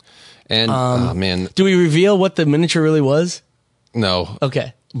 And oh man, do we reveal what the miniature really was? No.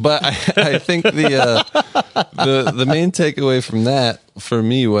 Okay. But I think the main takeaway from that for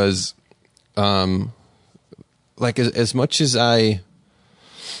me was, like as much as I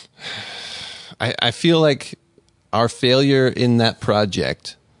feel like our failure in that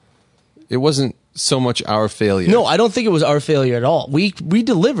project, it wasn't so much our failure. No, I don't think it was our failure at all. We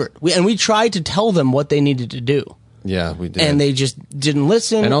delivered, and we tried to tell them what they needed to do. Yeah, we did. And they just didn't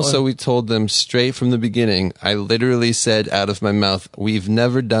listen. And also we told them straight from the beginning, I literally said out of my mouth, we've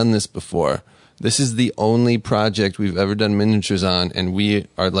never done this before. This is the only project we've ever done miniatures on, and we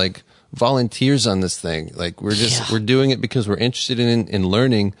are like volunteers on this thing. Like we're doing it because we're interested in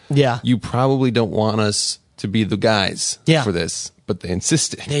learning. Yeah. You probably don't want us to be the guys for this, but they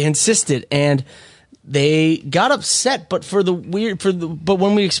insisted. And they got upset, but but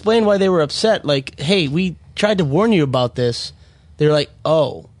when we explained why they were upset, like, hey, we tried to warn you about this, they're like,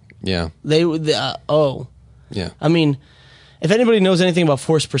 oh. Yeah. Yeah. I mean, if anybody knows anything about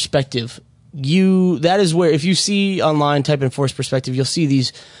forced perspective, that is where, if you see online, type in forced perspective, you'll see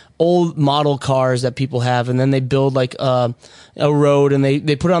these old model cars that people have, and then they build like a road, and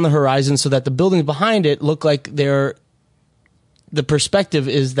they put it on the horizon so that the buildings behind it look like the perspective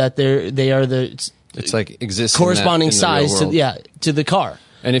is that they are it's like exists corresponding in size to the car.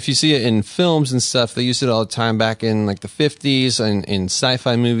 And if you see it in films and stuff, they used it all the time back in like the 50s and in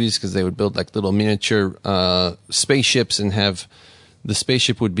sci-fi movies, because they would build like little miniature spaceships and have the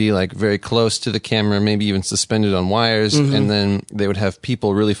spaceship would be like very close to the camera, maybe even suspended on wires, and then they would have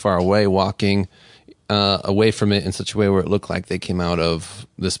people really far away walking away from it in such a way where it looked like they came out of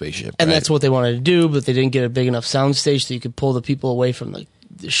the spaceship. And that's what they wanted to do, but they didn't get a big enough sound stage so you could pull the people away from the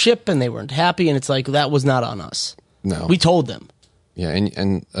ship, and they weren't happy, and it's like, that was not on us. No. We told them. Yeah,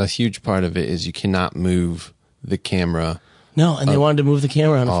 and a huge part of it is you cannot move the camera. No, and they wanted to move the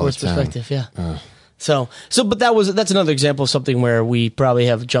camera on a forced perspective, yeah. So, but that's another example of something where we probably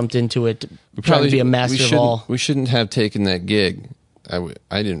have jumped into it, trying to be a master of all. We shouldn't have taken that gig. I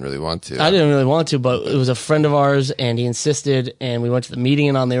didn't really want to. I didn't really want to, but it was a friend of ours, and he insisted, and we went to the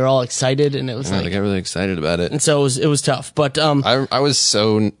meeting, and they were all excited, and it was they got really excited about it, and so it was tough. But I was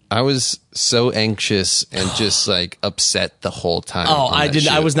so anxious and just like upset the whole time. Oh,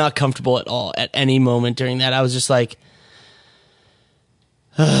 I was not comfortable at all at any moment during that. I was just like,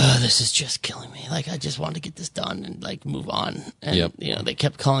 this is just killing me. Like, I just wanted to get this done and like move on. And they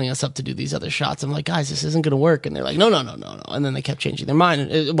kept calling us up to do these other shots. I'm like, guys, this isn't going to work. And they're like, no. And then they kept changing their mind.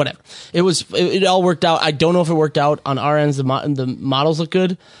 And whatever. It all worked out. I don't know if it worked out on our ends. The models look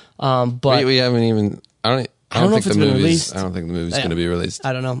good. But we haven't even. I don't know if it's been released. I don't think the movie's going to be released.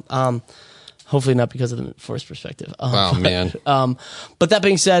 I don't know. Hopefully not because of the forced perspective. Man. But that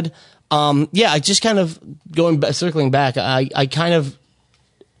being said, I just kind of circling back. I kind of.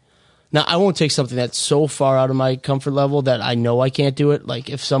 Now, I won't take something that's so far out of my comfort level that I know I can't do it. Like,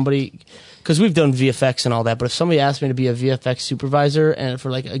 if somebody, because we've done VFX and all that, but if somebody asked me to be a VFX supervisor and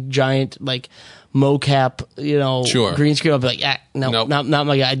for like a giant, like, mocap, green screen, I'd be like, nope. not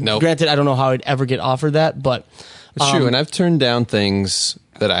my guy. Nope. Granted, I don't know how I'd ever get offered that, but. It's true, and I've turned down things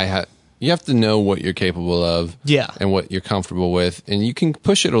that you have to know what you're capable of. Yeah. And what you're comfortable with, and you can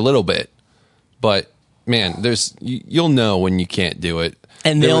push it a little bit, but man, you'll know when you can't do it.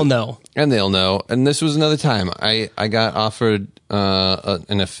 And they'll know. And they'll know. And this was another time. I got offered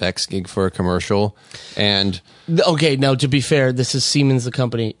an effects gig for a commercial. And okay, now to be fair, this is Siemens, the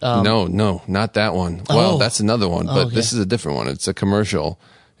company. No, not that one. Well, that's another one, but this is a different one. It's a commercial.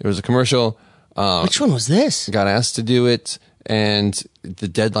 It was a commercial. Which one was this? Got asked to do it, and the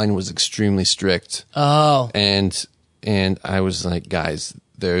deadline was extremely strict. Oh. And I was like, guys,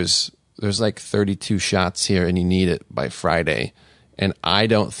 there's like 32 shots here, and you need it by Friday. And I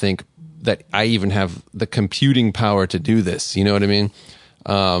don't think that I even have the computing power to do this. You know what I mean?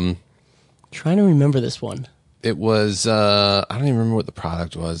 Trying to remember this one. It was, I don't even remember what the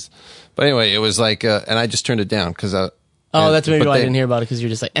product was. But anyway, it was like, and I just turned it down because that's maybe why I didn't hear about it, because you're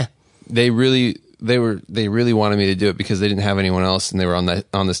just like, eh. They really wanted me to do it because they didn't have anyone else, and they were on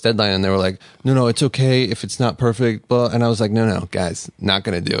this deadline, and they were like, no, it's okay if it's not perfect. But and I was like, no, guys, not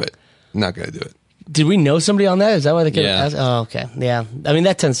going to do it. Not going to do it. Did we know somebody on that? Is that why they kept asking? Oh, okay. Yeah. I mean,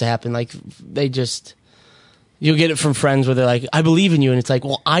 that tends to happen. Like, you'll get it from friends where they're like, I believe in you. And it's like,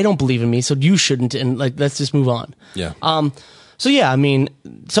 well, I don't believe in me, so you shouldn't. And like, let's just move on. Yeah. So yeah, I mean,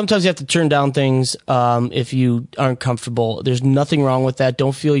 sometimes you have to turn down things if you aren't comfortable. There's nothing wrong with that.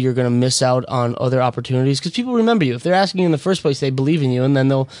 Don't feel you're going to miss out on other opportunities, because people remember you. If they're asking you in the first place, they believe in you, and then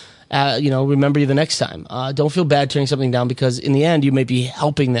they'll, remember you the next time. Don't feel bad turning something down, because in the end, you may be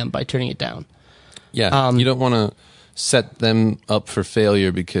helping them by turning it down. Yeah, you don't want to set them up for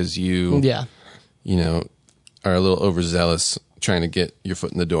failure because you are a little overzealous trying to get your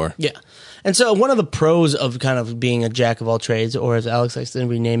foot in the door. Yeah. And so one of the pros of kind of being a jack of all trades, or as Alex likes to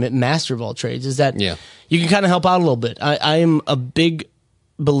rename it, master of all trades, is that you can kind of help out a little bit. I am a big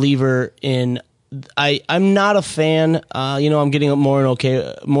believer in, I'm not a fan, I'm getting more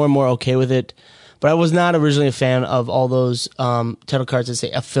and more okay with it, but I was not originally a fan of all those title cards that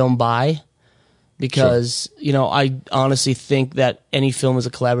say a film by. Because, I honestly think that any film is a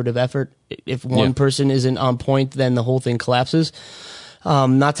collaborative effort. If one person isn't on point, then the whole thing collapses.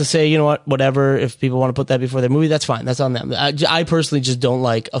 Not to say, whatever, if people want to put that before their movie, that's fine. That's on them. I personally just don't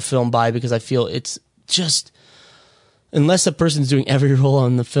like a film by, because I feel it's just, unless a person's doing every role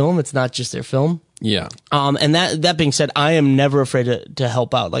on the film, it's not just their film. Yeah. And that being said, I am never afraid to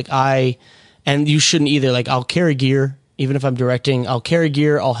help out. And you shouldn't either. Like, I'll carry gear. Even if I'm directing, I'll carry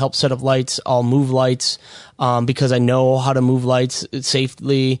gear, I'll help set up lights, I'll move lights, because I know how to move lights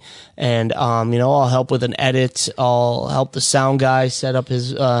safely, and I'll help with an edit. I'll help the sound guy set up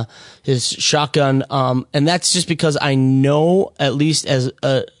his shotgun, and that's just because I know, at least as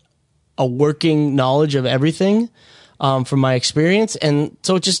a working knowledge of everything, from my experience, and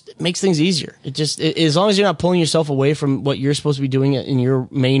so it just makes things easier. As long as you're not pulling yourself away from what you're supposed to be doing in your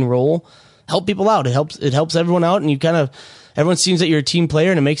main role, help people out. It helps everyone out, and everyone seems that you're a team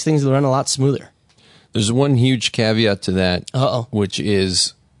player, and it makes things run a lot smoother. There's one huge caveat to that, which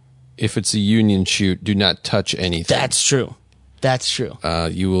is if it's a union shoot, do not touch anything. That's true.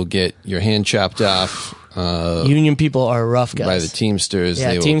 You will get your hand chopped off. Union people are rough guys. By the Teamsters.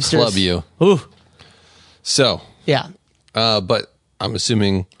 Yeah, they will club you. Ooh. So. Yeah. But I'm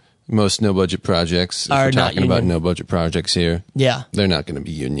assuming most no-budget projects, if we're talking about no-budget projects here, they're not going to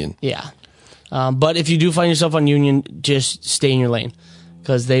be union. Yeah. But if you do find yourself on union, just stay in your lane,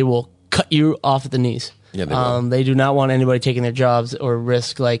 because they will cut you off at the knees. Yeah, they will. They do not want anybody taking their jobs or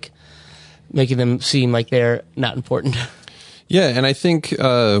risk making them seem like they're not important. Yeah, and I think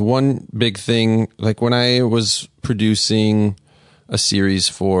one big thing, like when I was producing a series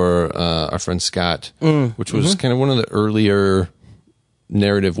for our friend Scott, which was kind of one of the earlier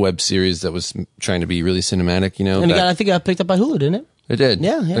narrative web series that was trying to be really cinematic, And I think it got picked up by Hulu, didn't it? It did.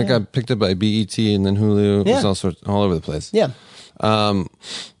 Yeah. It got picked up by BET and then Hulu. It was all over the place. Yeah.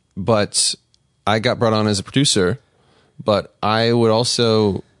 But I got brought on as a producer, but I would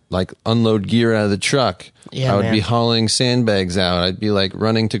also unload gear out of the truck. Yeah, I would be hauling sandbags out. I'd be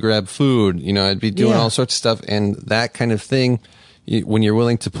running to grab food. I'd be doing all sorts of stuff, and that kind of thing. When you're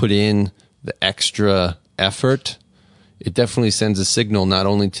willing to put in the extra effort, it definitely sends a signal not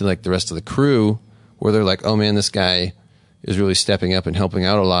only to the rest of the crew, where they're like, oh man, this guy is really stepping up and helping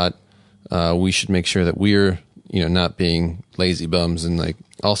out a lot. We should make sure that we're, not being lazy bums and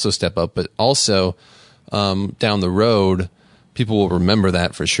also step up, but also down the road, people will remember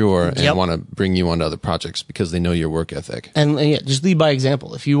that for sure and want to bring you onto other projects because they know your work ethic. And just lead by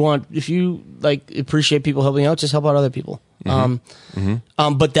example. If you appreciate people helping out, just help out other people.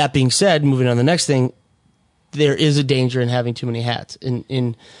 But that being said, moving on to the next thing, there is a danger in having too many hats.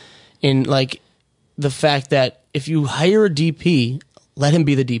 In the fact that if you hire a DP, let him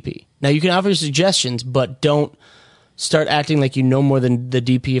be the DP. Now you can offer your suggestions, but don't start acting like you know more than the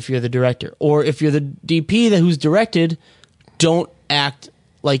DP if you're the director. Or if you're the DP who's directed, don't act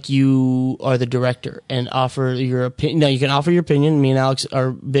like you are the director and offer your opinion. Now, you can offer your opinion. Me and Alex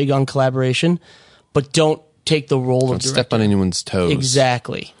are big on collaboration, but don't take the role of director. Step on anyone's toes.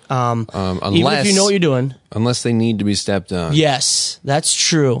 Exactly. Even if you know what you're doing. Unless they need to be stepped on. Yes, that's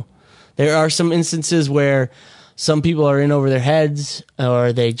true. There are some instances where some people are in over their heads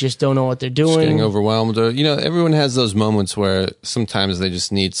or they just don't know what they're doing. Just getting overwhelmed. Or, everyone has those moments where sometimes they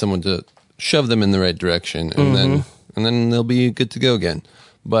just need someone to shove them in the right direction, and then they'll be good to go again.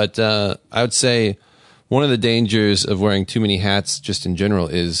 But I would say one of the dangers of wearing too many hats just in general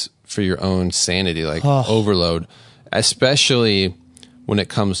is for your own sanity, overload, especially when it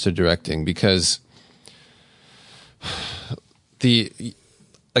comes to directing, because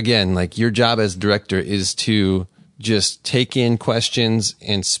your job as director is to just take in questions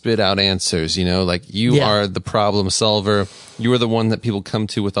and spit out answers. You are the problem solver. You are the one that people come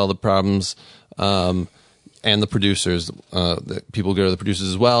to with all the problems. And the producers, people go to the producers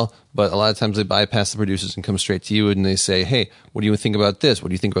as well, but a lot of times they bypass the producers and come straight to you and they say, hey, what do you think about this? What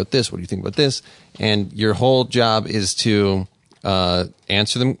do you think about this? What do you think about this? And your whole job is to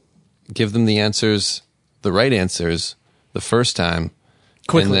answer them, give them the answers, the right answers, the first time,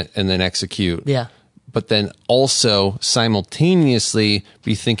 quickly, and then execute. Yeah. But then also simultaneously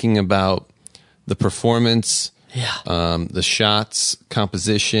be thinking about the performance, the shots,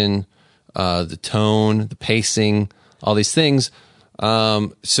 composition, the tone, the pacing, all these things.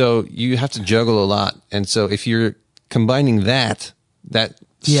 So you have to juggle a lot. And so if you're combining that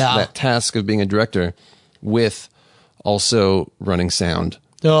task of being a director with also running sound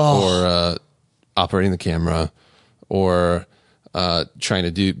or operating the camera or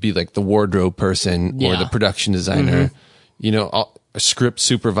trying to be like the wardrobe person or the production designer, a script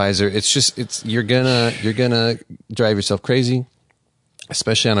supervisor, you're gonna drive yourself crazy,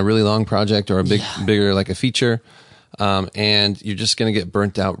 especially on a really long project or a bigger like a feature, and you're just gonna get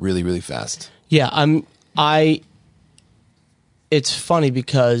burnt out really, really fast. It's funny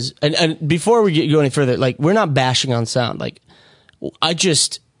because, and before we go any further, we're not bashing on sound.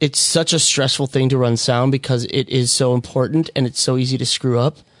 It's such a stressful thing to run sound because it is so important and it's so easy to screw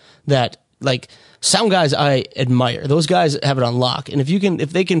up that sound guys I admire. Those guys have it on lock. And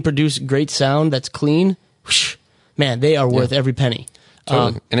if they can produce great sound that's clean, whoosh, man, they are worth every penny.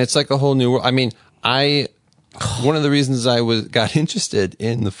 Totally. And it's like a whole new world. I mean, one of the reasons I got interested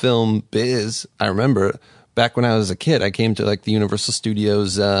in the film biz, I remember back when I was a kid, I came to like the Universal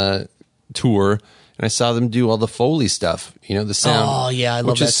Studios tour, and I saw them do all the Foley stuff, the sound. Oh yeah, I love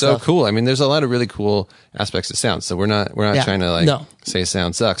that which is so cool. I mean, there's a lot of really cool aspects of sound. So we're not trying to say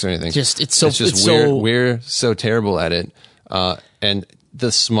sound sucks or anything. We're so terrible at it, and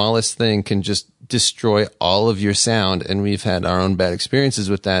the smallest thing can just destroy all of your sound, and we've had our own bad experiences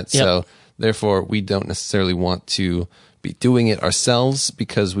with that. Yep. So therefore, we don't necessarily want to be doing it ourselves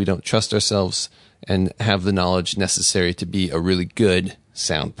because we don't trust ourselves and have the knowledge necessary to be a really good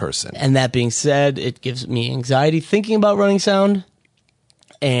sound person. And that being said, it gives me anxiety thinking about running sound.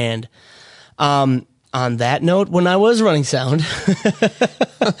 And on that note, when I was running sound,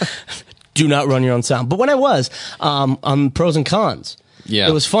 do not run your own sound. But when I was, on pros and cons,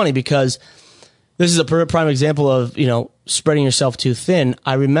 it was funny because this is a prime example of, spreading yourself too thin.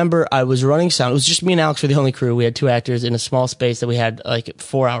 I remember I was running sound. It was just me and Alex were the only crew. We had 2 actors in a small space that we had like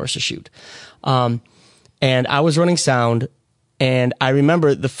 4 hours to shoot. And I was running sound, and I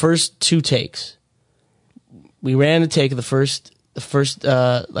remember the first 2 takes. We ran a take of the first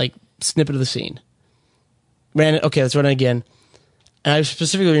like snippet of the scene. Ran it. Okay, let's run it again. And I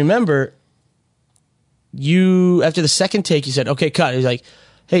specifically remember after the second take, you said, "Okay, cut." He was like,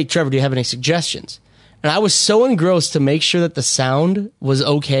 "Hey, Trevor, do you have any suggestions?" And I was so engrossed to make sure that the sound was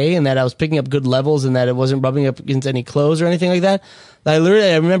okay and that I was picking up good levels and that it wasn't rubbing up against any clothes or anything like that. I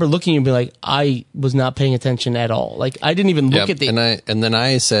remember looking at you and being like, I was not paying attention at all. Like, I didn't even look at the... And then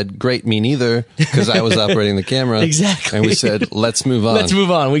I said, great, me neither, because I was operating the camera. Exactly. And we said, let's move on. Let's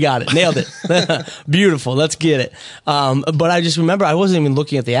move on. We got it. Nailed it. Beautiful. Let's get it. But I just remember I wasn't even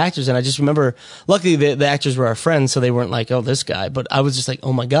looking at the actors, and I just remember, luckily the actors were our friends, so they weren't like, oh, this guy. But I was just like,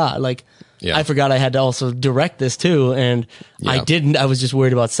 oh my God. Like, I forgot I had to also direct this too, and I didn't. I was just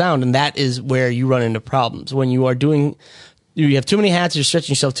worried about sound, and that is where you run into problems. When you are you have too many hats, you're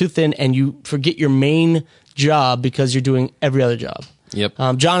stretching yourself too thin, and you forget your main job because you're doing every other job. Yep.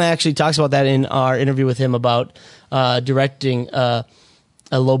 John actually talks about that in our interview with him about directing a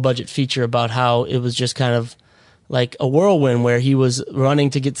low-budget feature, about how it was just kind of like a whirlwind where he was running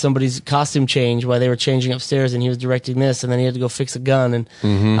to get somebody's costume change while they were changing upstairs, and he was directing this, and then he had to go fix a gun, and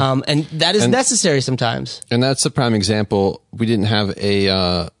that is necessary sometimes. And that's a prime example. We didn't have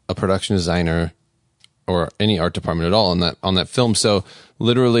a production designer or any art department at all on that film. So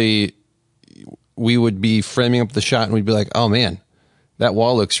literally, we would be framing up the shot, and we'd be like, "Oh man, that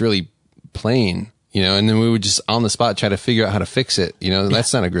wall looks really plain," and then we would just on the spot try to figure out how to fix it.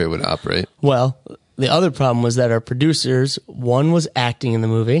 That's not a great way to operate. Well, the other problem was that our producers, one was acting in the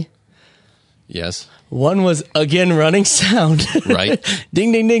movie. Yes. One was, again, running sound. Right.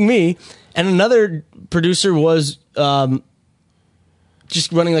 Ding, ding, ding, me. And another producer was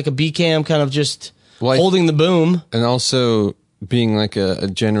just running like a B-cam, kind of just holding the boom. And also being like a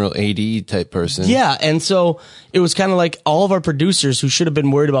general AD type person. Yeah, and so it was kind of like all of our producers who should have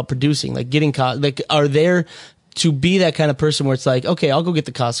been worried about producing, like getting are there to be that kind of person where it's like, okay, I'll go get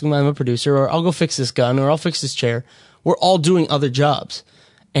the costume, I'm a producer, or I'll go fix this gun, or I'll fix this chair. We're all doing other jobs.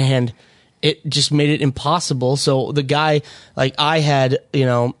 And it just made it impossible. So the guy, like I had,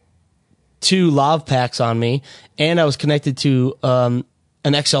 2 lav packs on me, and I was connected to an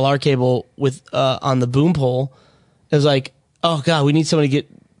XLR cable with on the boom pole. It was like, oh God, we need somebody to get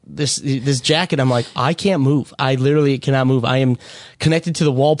this jacket. I'm like, I can't move. I literally cannot move. I am connected to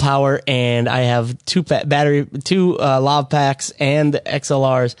the wall power, and I have 2 lav packs and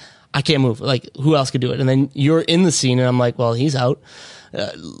XLRs. I can't move. Like, who else could do it? And then you're in the scene, and I'm like, well, he's out.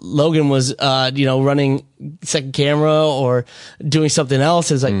 Logan was, running second camera or doing something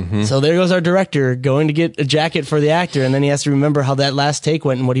else. It's like, So there goes our director going to get a jacket for the actor, and then he has to remember how that last take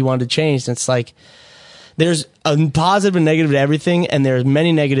went and what he wanted to change. And it's like, there's a positive and negative to everything, and there's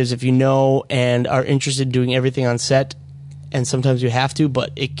many negatives if you know and are interested in doing everything on set, and sometimes you have to,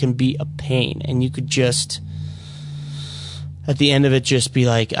 but it can be a pain, and you could just, at the end of it, just be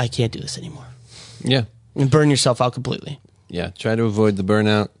like, I can't do this anymore. Yeah. And burn yourself out completely. Yeah, try to avoid the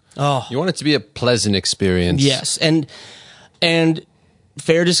burnout. Oh. You want it to be a pleasant experience. Yes, and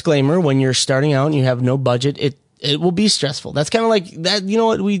fair disclaimer, when you're starting out and you have no budget, it will be stressful. That's kind of like that. You know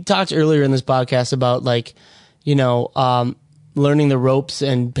what we talked earlier in this podcast about, like, learning the ropes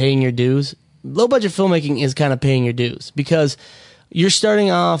and paying your dues. Low budget filmmaking is kind of paying your dues because you're starting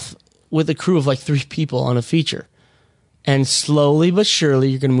off with a crew of like 3 people on a feature. And slowly but surely,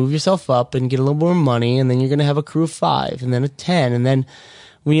 you're going to move yourself up and get a little more money, and then you're going to have a crew of 5, and then a 10, and then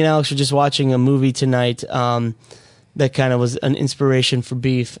we and Alex were just watching a movie tonight that kind of was an inspiration for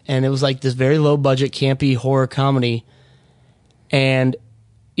Beef. And it was like this very low budget, campy horror comedy. And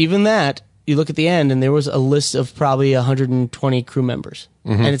even that, you look at the end and there was a list of probably 120 crew members.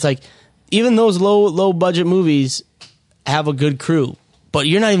 And it's like, even those low budget movies have a good crew, but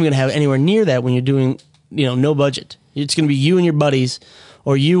you're not even going to have anywhere near that when you're doing, no budget. It's going to be you and your buddies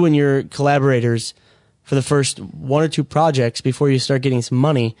or you and your collaborators for the first one or two projects before you start getting some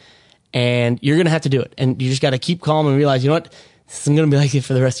money, and you're going to have to do it. And you just got to keep calm and realize, you know what, this isn't going to be like it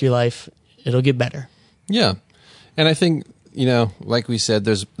for the rest of your life. It'll get better. Yeah. And I think, like we said,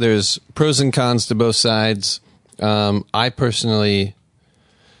 there's pros and cons to both sides. I personally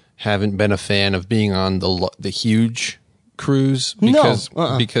haven't been a fan of being on the huge crews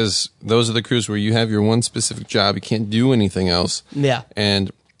because those are the crews where you have your one specific job. You can't do anything else. Yeah.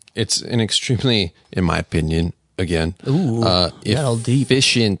 And it's an extremely, in my opinion, again,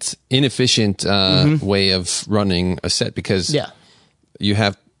 inefficient way of running a set, because you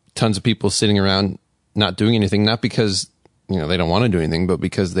have tons of people sitting around not doing anything, not because they don't want to do anything, but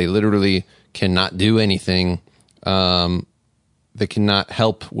because they literally cannot do anything. They cannot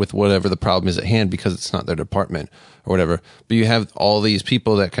help with whatever the problem is at hand because it's not their department or whatever. But you have all these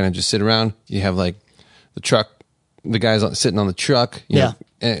people that kind of just sit around. You have like the guys sitting on the truck. You know,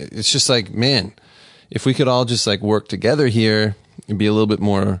 and it's just like, man, if we could all just like work together here and be a little bit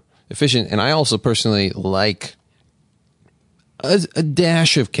more efficient. And I also personally like a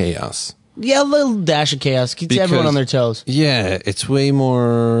dash of chaos. Yeah, a little dash of chaos keeps everyone on their toes. Yeah, it's way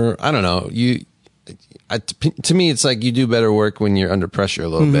more, I don't know, to me, it's like you do better work when you're under pressure a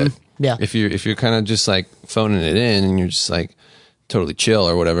little bit. Yeah. If you're kind of just like phoning it in and you're just like totally chill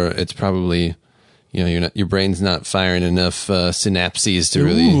or whatever, it's probably, your brain's not firing enough synapses to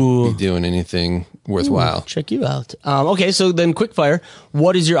really be doing anything worthwhile. Check you out. Okay, so then quick fire.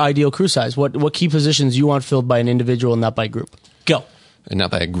 What is your ideal crew size? What key positions you want filled by an individual and not by a group? Go. And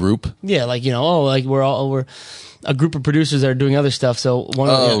not by a group? Yeah, like, we're a group of producers that are doing other stuff. So one,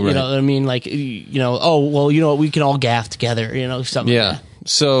 right. what I mean, like, we can all gaff together, something. Yeah. Like that.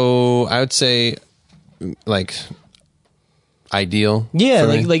 So I would say, like, ideal. Yeah,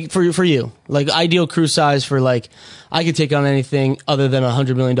 like for you, like ideal crew size for like, I could take on anything other than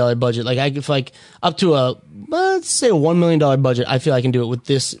 $100 million budget. Like I could like up to let's say a $1 million budget. I feel I can do it with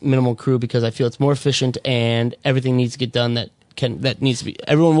this minimal crew because I feel it's more efficient and everything needs to get done that needs to be.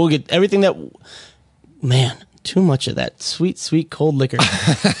 Everyone will get everything that. Man. Too much of that sweet, cold liquor.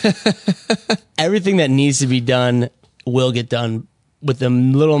 Everything that needs to be done will get done with the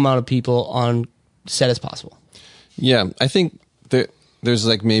little amount of people on set as possible. Yeah, I think there's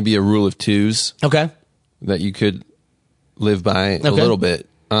like maybe a rule of twos. Okay. That you could live by a little bit.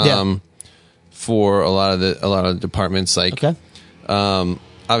 For a lot of departments, like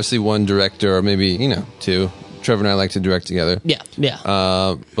obviously one director or maybe two. Trevor and I like to direct together. Yeah.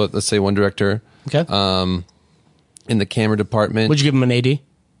 But let's say one director. Okay. In the camera department. Would you give him an AD?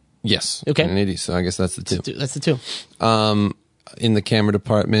 Yes. Okay. An AD, so I guess that's the two. That's the two. In the camera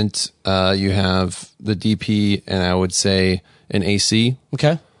department, you have the DP and I would say an AC.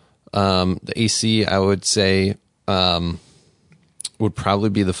 Okay. The AC, I would say, would probably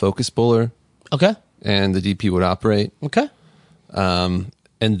be the focus puller. Okay. And the DP would operate. Okay. And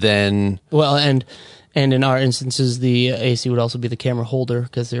then... Well, and in our instances, the AC would also be the camera holder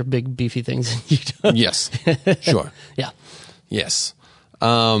because they're big, beefy things. Yes, sure. Yeah. Yes.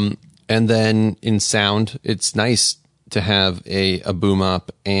 And then in sound, it's nice to have a boom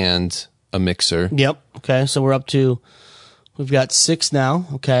up and a mixer. Yep. Okay, so we've got 6 now.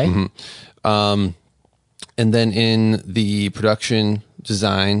 Okay. Mm-hmm. And then in the production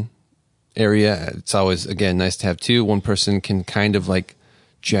design area, it's always, again, nice to have 2. One person can kind of like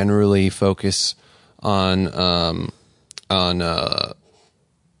generally focus on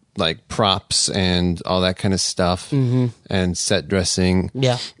like props and all that kind of stuff and set dressing.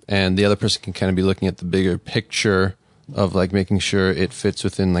 Yeah. And the other person can kind of be looking at the bigger picture of like making sure it fits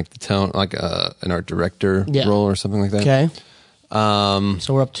within like the tone, like an art director role or something like that. Okay.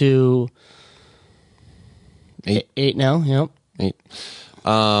 So we're up to 8 now. Yep. 8.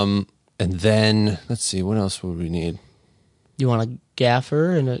 And then let's see, what else would we need? You want a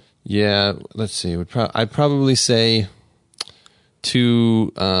gaffer and a... Yeah, let's see. I'd probably say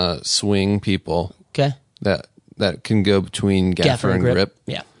 2 swing people. Okay. That can go between gaffer and grip.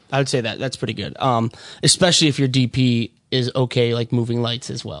 Yeah, I would say that's pretty good. Especially if your DP is okay, like moving lights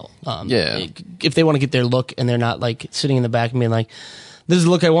as well. If they want to get their look and they're not like sitting in the back and being like, "This is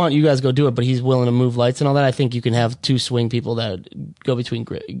the look I want. You guys go do it." But he's willing to move lights and all that. I think you can have 2 swing people that go between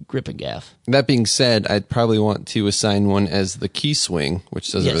grip and gaff. That being said, I'd probably want to assign one as the key swing,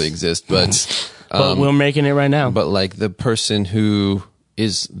 which doesn't really exist, but But we're making it right now. But like the person who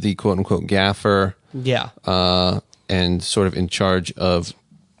is the quote unquote gaffer, and sort of in charge of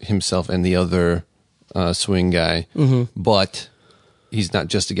himself and the other swing guy, but he's not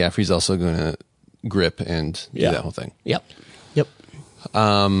just a gaffer; he's also going to grip and do that whole thing. Yep.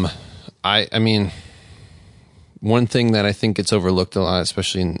 I mean, one thing that I think gets overlooked a lot,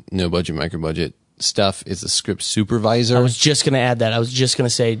 especially in no budget, micro budget stuff, is the script supervisor. I was just going to add that. I was just going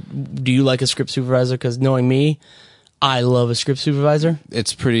to say, do you like a script supervisor? Because knowing me, I love a script supervisor.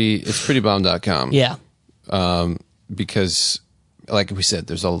 It's pretty bomb.com. Yeah. Because, like we said,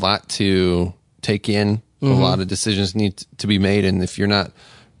 there's a lot to take in. A lot of decisions need to be made, and if you're not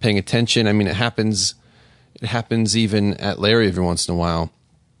paying attention, I mean, it happens even at Larry every once in a while,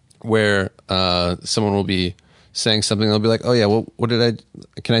 where someone will be saying something, they'll be like, "Oh yeah, well,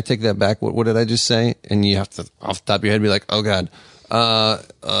 can I take that back? What did I just say?" And you have to, off the top of your head, be like, "Oh God,"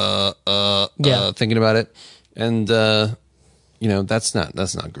 thinking about it, and that's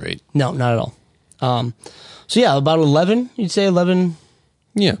not great. No, not at all. So yeah, about 11. You'd say 11.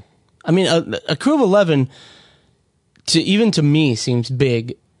 Yeah, I mean, a crew of 11, even to me, seems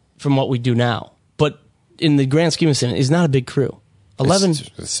big from what we do now. But in the grand scheme of things, is not a big crew. 11.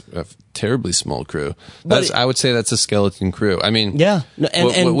 It's a terribly small crew. I would say that's a skeleton crew. I mean, yeah.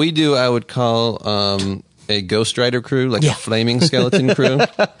 What we do, I would call a Ghost Rider crew, like a flaming skeleton crew.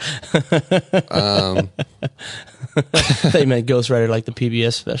 They meant Ghost Rider like the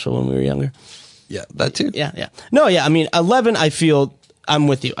PBS special when we were younger. Yeah, that too. Yeah. No, yeah. I mean, 11, I feel I'm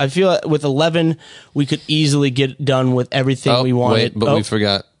with you. I feel with 11, we could easily get done with everything we wanted. Wait, but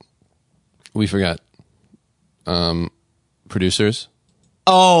we forgot producers.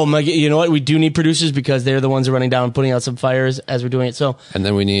 Oh my! You know what? We do need producers because they're the ones who are running down and putting out some fires as we're doing it. So, and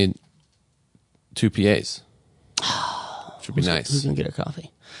then we need 2 PAs. Should be nice. Who's gonna get our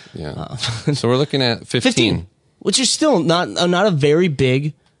coffee? Yeah. So we're looking at 15, which is still not a very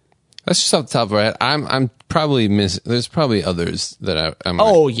big. That's just off the top of our head. I'm probably missing. There's probably others that I'm.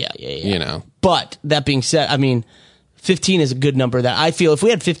 Oh yeah. You know. But that being said, I mean, 15 is a good number. That I feel if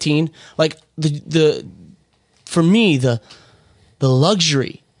we had 15, like for me the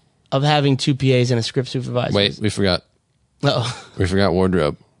luxury of having 2 PAs and a script supervisor. Wait, we forgot. Oh, we forgot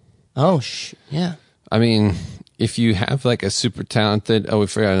wardrobe. Oh, yeah. I mean, if you have like a super talented, we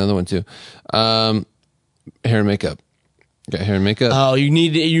forgot another one too. Hair and makeup. Got hair and makeup. Oh, you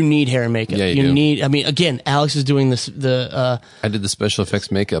need hair and makeup. Yeah, you do. need. I mean, again, Alex is doing this. I did the special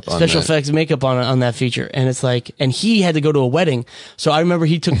effects makeup on special effects makeup on that feature, and it's like, and he had to go to a wedding, so I remember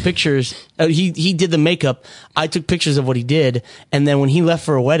he took pictures. He did the makeup. I took pictures of what he did, and then when he left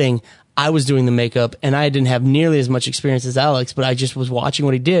for a wedding, I was doing the makeup, and I didn't have nearly as much experience as Alex, but I just was watching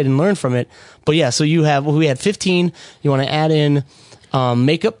what he did and learned from it. But yeah, so we had 15. You want to add in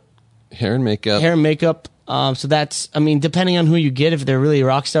makeup, hair and makeup. So that's, I mean, depending on who you get, if they're really a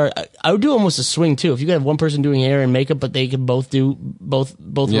rock star, I would do almost a swing too. If you could have one person doing hair and makeup, but they can both do both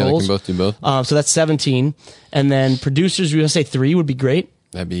roles. Yeah, they can both do both. So that's 17. And then producers, we would say 3 would be great.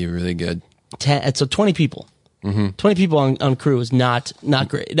 That'd be really good. 10, so 20 people. 20 people on crew is not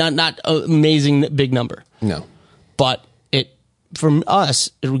great. Not an amazing big number. No. But from us,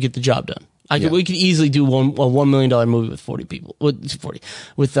 it would get the job done. We could easily do a $1 million movie with 40 people.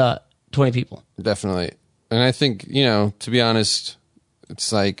 With 20 people. Definitely. And I think, to be honest,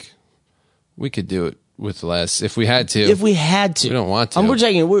 it's like we could do it with less if we had to. If we had to. We don't want to. We're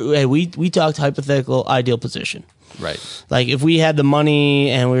taking, we talked hypothetical ideal position. Right. Like if we had the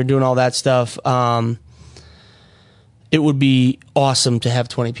money and we were doing all that stuff, it would be awesome to have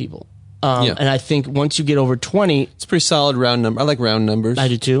 20 people. And I think once you get over 20, it's a pretty solid round number. I like round numbers. I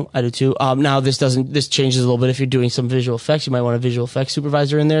do too. Now this changes a little bit. If you're doing some visual effects, you might want a visual effects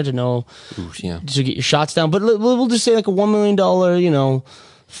supervisor in there to know, to get your shots down. But we'll just say like a $1 million,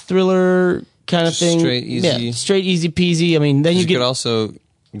 thriller kind of thing. Straight, easy. Yeah, straight, easy peasy. I mean, then you could also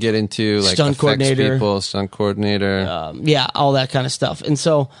get into like stunt coordinator, stunt coordinator. All that kind of stuff. And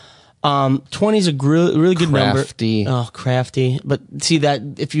so, 20 is a really good crafty. number. Oh, crafty. But see that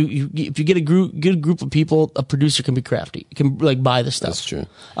if you get a good group of people, a producer can be crafty. You can like buy the stuff. That's true. You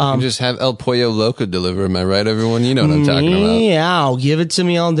can just have El Pollo Loco deliver. Am I right, everyone? You know what I'm talking about. Yeah, give it to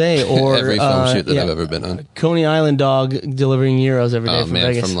me all day. Or every film shoot that I've ever been on. Coney Island dog delivering gyros every day from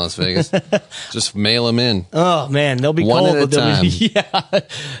Vegas. From Las Vegas. Just mail them in. Oh man, they'll be one cold. at a time.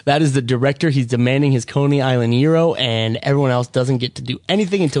 That is the director. He's demanding his Coney Island gyro, and everyone else doesn't get to do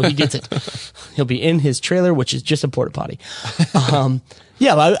anything until he gets it. He'll be in his trailer, which is just a porta potty.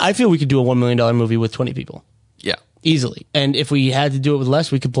 I feel we could do a $1 million movie with 20 people. Yeah. Easily. And if we had to do it with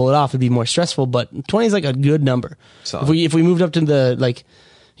less, we could pull it off. It'd be more stressful, but 20 is like a good number. Solid. If we moved up to the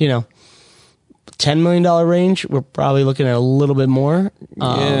 $10 million range, we're probably looking at a little bit more.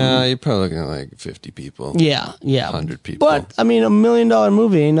 Yeah, you're probably looking at like 50 people. Yeah. 100 people. But, I mean, $1 million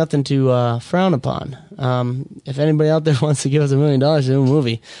movie ain't nothing to frown upon. If anybody out there wants to give us $1 million to do a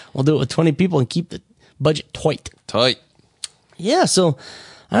movie, we'll do it with 20 people and keep the budget tight. Yeah, so,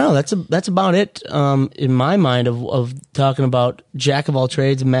 I don't know, that's about it in my mind of talking about jack of all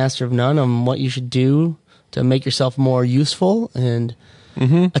trades and master of none, on what you should do to make yourself more useful and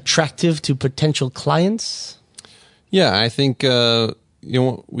attractive to potential clients. Yeah, I think,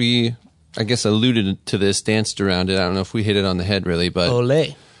 we, I guess, alluded to this, danced around it. I don't know if we hit it on the head really, but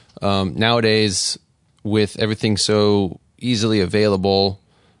Olé. Nowadays, with everything so easily available,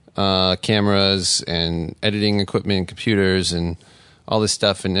 cameras and editing equipment and computers and all this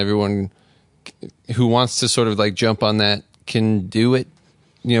stuff, and everyone who wants to sort of like jump on that can do it,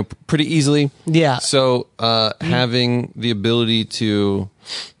 pretty easily. Yeah. So having the ability to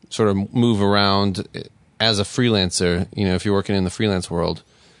sort of move around as a freelancer, if you're working in the freelance world,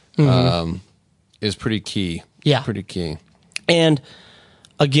 is pretty key. Yeah. Pretty key. And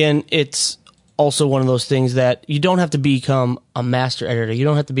again, it's also one of those things that you don't have to become a master editor. You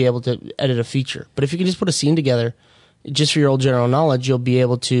don't have to be able to edit a feature. But if you can just put a scene together, just for your old general knowledge, you'll be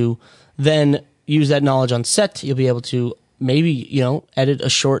able to then use that knowledge on set. You'll be able to maybe, edit a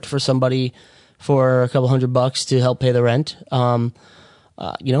short for somebody for a couple $100 to help pay the rent.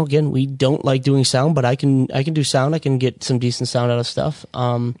 Again, we don't like doing sound, but I can do sound. I can get some decent sound out of stuff.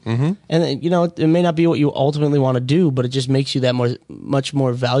 And it may not be what you ultimately want to do, but it just makes you that much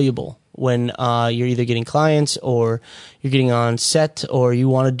more valuable when you're either getting clients or you're getting on set, or you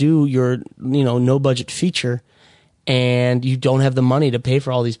want to do your no budget feature and you don't have the money to pay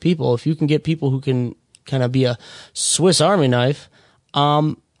for all these people. If you can get people who can kind of be a Swiss Army knife,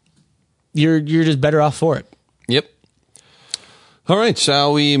 you're just better off for it. Yep. All right,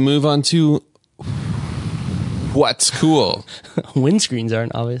 shall we move on to what's cool? Windscreens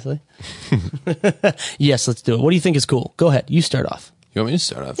aren't, obviously. Yes, let's do it. What do you think is cool? Go ahead. You start off. You want me to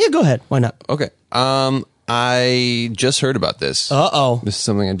start off? Yeah, go ahead. Why not? Okay. I just heard about this. Uh-oh. This is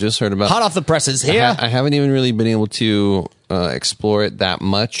something I just heard about. Hot off the presses here. I haven't even really been able to explore it that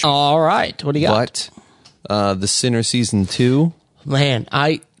much. All right. What do you got? But The Sinner Season 2. Man,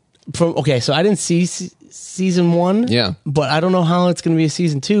 so I didn't see season 1. Yeah. But I don't know how it's going to be a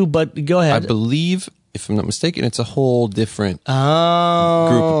season 2, but go ahead. I believe, if I'm not mistaken, it's a whole different group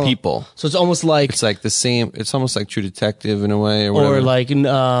of people. So it's almost like... It's like the same... It's almost like True Detective in a way, or Or whatever. like,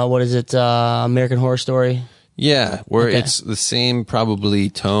 what is it, American Horror Story? Yeah, where it's the same probably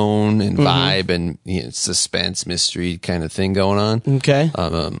tone and vibe and suspense, mystery kind of thing going on. Okay.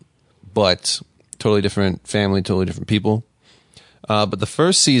 But totally different family, totally different people. But the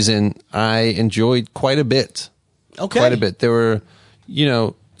first season, I enjoyed quite a bit. Okay. Quite a bit. There were,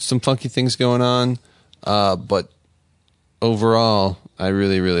 some funky things going on, but overall, I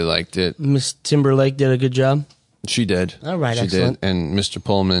really, really liked it. Miss Timberlake did a good job. She did. All right, she excellent. did. And Mr.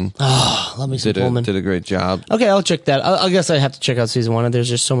 Pullman Love me some Pullman. did a great job. Okay, I'll check that. I guess I have to check out season 1. There's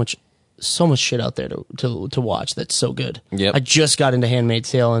just so much shit out there to watch that's so good. Yep. I just got into Handmaid's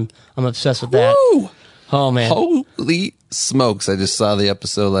Tale and I'm obsessed with that. Woo! Oh man. Holy smokes. I just saw the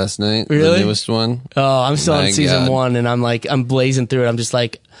episode last night. Really? The newest one. Oh, I'm still My on season God. 1 and I'm blazing through it. I'm just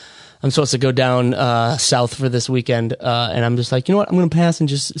like, I'm supposed to go down south for this weekend, and I'm just like, you know what? I'm going to pass and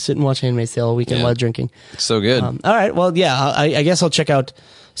just sit and watch Handmaid's Tale all weekend while drinking. It's so good. All right. Well, yeah, I guess I'll check out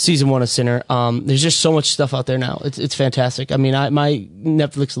season 1 of Sinner. There's just so much stuff out there now. It's fantastic. I mean, my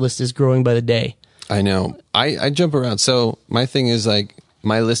Netflix list is growing by the day. I know. I jump around. So my thing is like,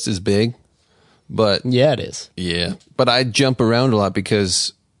 my list is big, but Yeah, it is. yeah, but I jump around a lot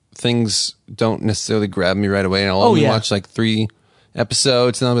because things don't necessarily grab me right away. And I'll only watch like 3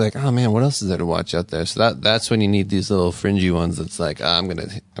 episodes and I'll be like, oh man, what else is there to watch out there? So that's when you need these little fringy ones. That's like, I'm gonna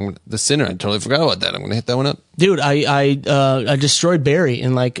The Sinner. I totally forgot about that. I'm gonna hit that one up. Dude, I destroyed Barry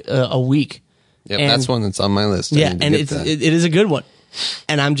in like a week. Yep, And- that's one that's on my list. Yeah, and it is a good one.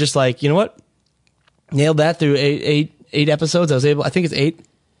 And I'm just like, you know what? Nailed that through eight episodes. I think it's 8.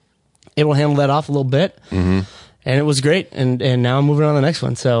 Able to handle that off a little bit. Mm-hmm. And it was great. And now I'm moving on to the next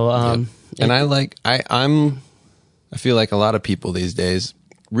one. So, and I feel like a lot of people these days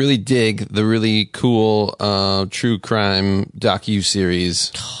really dig the really cool true crime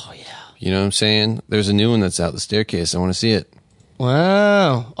docu-series. Oh, yeah. You know what I'm saying? There's a new one that's out, The Staircase. I want to see it.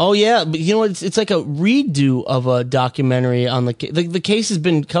 Wow. Oh, yeah. But you know what? It's like a redo of a documentary on the case has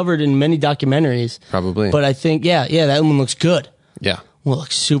been covered in many documentaries. Probably. But I think, yeah, that one looks good. Yeah. Well, it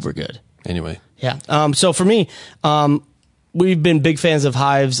looks super good. Anyway. Yeah. So for me, we've been big fans of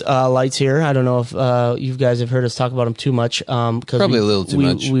Hive's lights here. I don't know if you guys have heard us talk about them too much. Probably a little too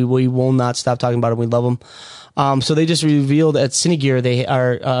much. We will not stop talking about them. We love them. So they just revealed at Cinegear they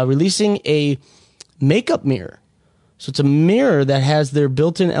are releasing a makeup mirror. So it's a mirror that has their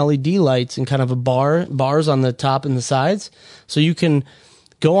built-in LED lights and kind of a bars on the top and the sides. So you can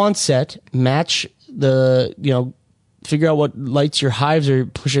go on set, match figure out what lights your hives are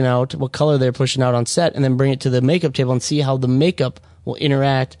pushing out, what color they're pushing out on set, and then bring it to the makeup table and see how the makeup will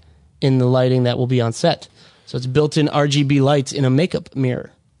interact in the lighting that will be on set. So it's built-in RGB lights in a makeup mirror.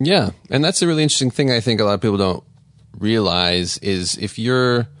 Yeah, and that's a really interesting thing I think a lot of people don't realize is if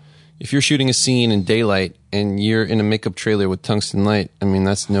you're shooting a scene in daylight and you're in a makeup trailer with tungsten light, I mean,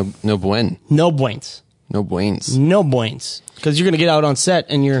 that's no buen. No buens. No buens. No buens. Because you're going to get out on set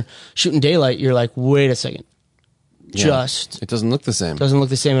and you're shooting daylight, you're like, wait a second. Yeah. It doesn't look the same. Doesn't look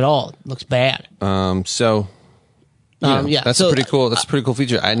the same at all. It looks bad. That's a pretty cool. That's a pretty cool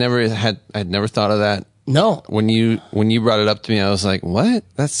feature. I'd never thought of that. No. When you brought it up to me, I was like, "What?"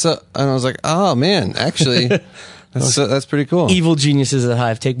 And I was like, "Oh man, actually, that's pretty cool." Evil geniuses at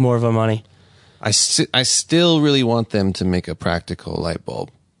Hive, take more of our money. I still really want them to make a practical light bulb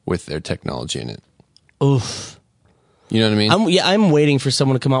with their technology in it. Oof. You know what I mean? I'm waiting for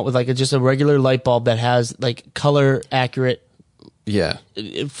someone to come out with like just a regular light bulb that has like color accurate,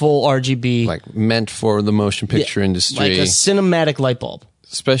 full RGB, like meant for the motion picture industry, like a cinematic light bulb.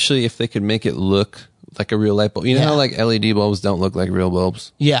 Especially if they could make it look like a real light bulb. You know how like LED bulbs don't look like real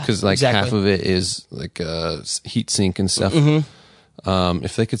bulbs? Yeah, because like half of it is like heat sink and stuff. Mm-hmm.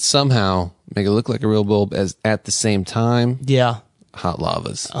 If they could somehow make it look like a real bulb at the same time, hot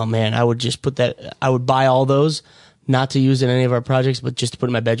lavas. Oh man, I would just put that. I would buy all those. Not to use in any of our projects, but just to put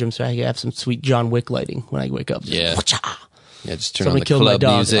in my bedroom so I can have some sweet John Wick lighting when I wake up. Yeah. Just turn on the club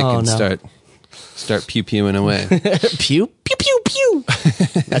music and start pew-pewing away. Pew, pew, pew, pew.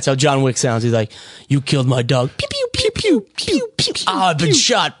 That's how John Wick sounds. He's like, you killed my dog. Pew, pew, pew, pew, pew, pew. I've been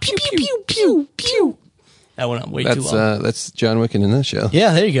shot. Pew, pew, pew, pew, pew. That went on way too long. That's John Wick in a nutshell.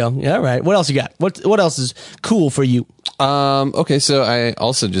 Yeah, there you go. Yeah, all right. What else you got? What else is cool for you? Okay, so I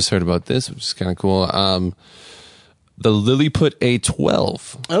also just heard about this, which is kind of cool. The Lilliput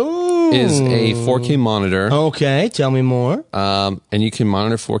A12 is a 4K monitor. Okay, tell me more. And you can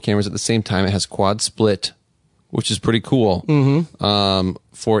monitor 4 cameras at the same time. It has quad split, which is pretty cool. Mm-hmm.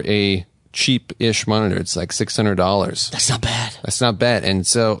 For a cheap-ish monitor, it's like $600. That's not bad. That's not bad. And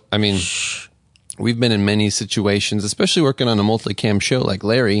so, I mean, we've been in many situations, especially working on a multicam show like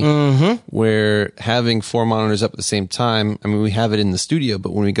Larry, where having 4 monitors up at the same time, I mean, we have it in the studio,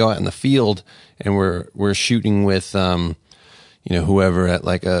 but when we go out in the field and we're shooting with, whoever at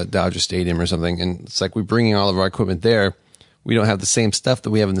like a Dodger Stadium or something, and it's like we're bringing all of our equipment there, we don't have the same stuff that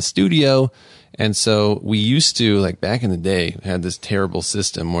we have in the studio. And so we used to, like back in the day, had this terrible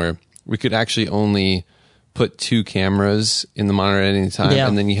system where we could actually only put 2 cameras in the monitor at any time,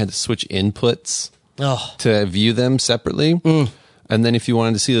 and then you had to switch inputs to view them separately. And then if you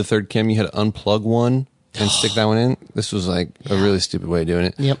wanted to see the third cam, you had to unplug one and stick that one in. This was like a really stupid way of doing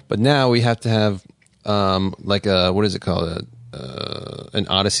it. Yep. But now we have to have like a, what is it called? An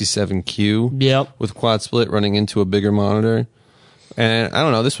Odyssey 7Q with quad split running into a bigger monitor. And I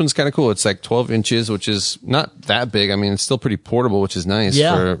don't know, this one's kind of cool. It's like 12 inches, which is not that big. I mean, it's still pretty portable, which is nice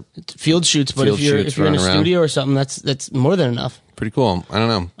for field shoots. But if you're in a studio or something, that's more than enough. Pretty cool. I don't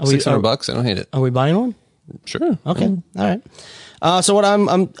know. $600. I don't hate it. Are we buying one? Sure. Okay. All right. So what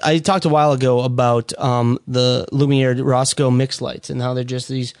I talked a while ago about the Lumiere Rosco mix lights and how they're just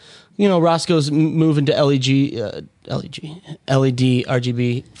these, Rosco's moving to LED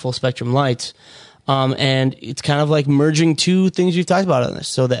RGB full spectrum lights. And it's kind of like merging 2 things we've talked about on this.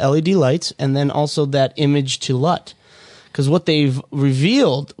 So the LED lights and then also that image to LUT. Because what they've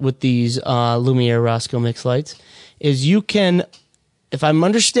revealed with these Lumiere Rosco mix lights is you can, if I'm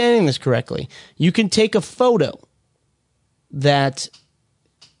understanding this correctly, you can take a photo that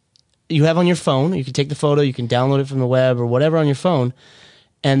you have on your phone. You can take the photo, you can download it from the web or whatever on your phone.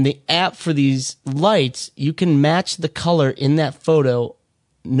 And the app for these lights, you can match the color in that photo,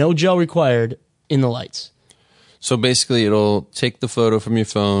 no gel required, in the lights. So basically it'll take the photo from your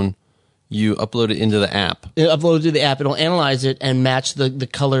phone, you upload it into the app. It'll analyze it and match the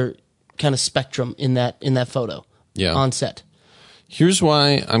color kind of spectrum in that photo on set. Here's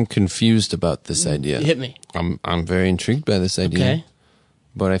why I'm confused about this idea. Hit me. I'm very intrigued by this idea. Okay.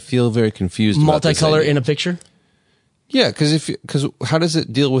 But I feel very confused about this multicolor idea. in a picture? Yeah, because how does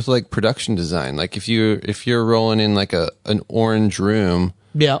it deal with like production design? Like if you're rolling in like an orange room,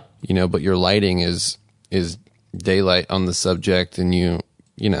 but your lighting is daylight on the subject, and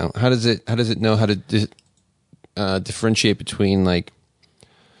how does it know how to differentiate between like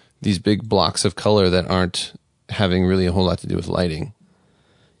these big blocks of color that aren't having really a whole lot to do with lighting.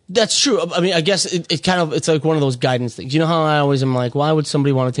 That's true. I mean, I guess it kind of, it's like one of those guidance things. You know how I always am like, why would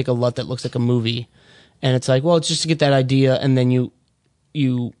somebody want to take a LUT that looks like a movie? And it's like, well, it's just to get that idea, and then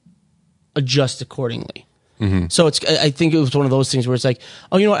you adjust accordingly. Mm-hmm. So I think it was one of those things where it's like,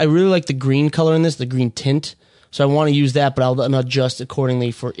 oh, you know what? I really like the green color in this, the green tint. So I want to use that, but I'll adjust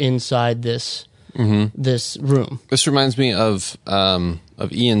accordingly for inside this room. This reminds me of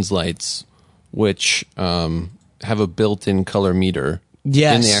Ian's lights, which have a built-in color meter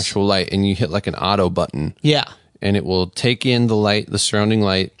in the actual light, and you hit like an auto button. Yeah. And it will take in the light, the surrounding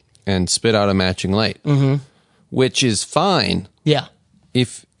light, and spit out a matching light, which is fine. Yeah.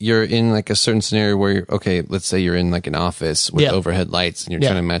 If you're in like a certain scenario where let's say you're in like an office with overhead lights and you're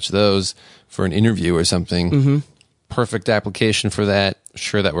trying to match those for an interview or something, perfect application for that.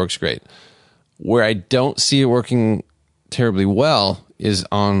 Sure, that works great. Where I don't see it working terribly well is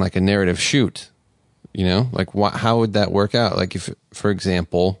on like a narrative shoot. You know, like how would that work out? Like if, for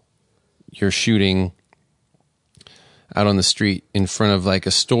example, you're shooting out on the street in front of like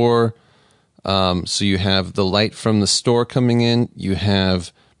a store. So you have the light from the store coming in. You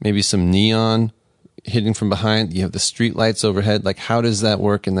have maybe some neon hitting from behind. You have the street lights overhead. Like, how does that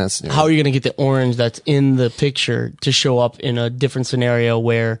work in that scenario? How are you going to get the orange that's in the picture to show up in a different scenario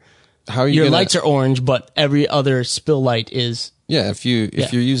where your lights are orange, but every other spill light is... Yeah, if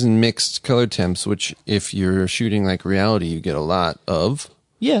you're using mixed color temps, which if you're shooting like reality, you get a lot of.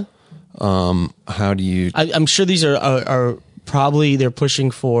 Yeah. How do you... I'm sure these are probably they're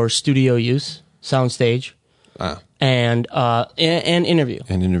pushing for studio use, soundstage, and interview.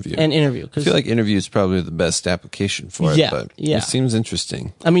 And interview. I feel like interview is probably the best application for it, but it seems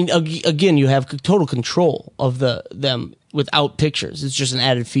interesting. I mean, again, you have total control of them without pictures. It's just an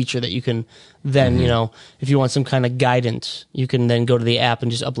added feature that you can then, if you want some kind of guidance, you can then go to the app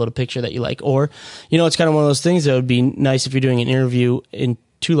and just upload a picture that you like. Or, it's kind of one of those things that would be nice if you're doing an interview in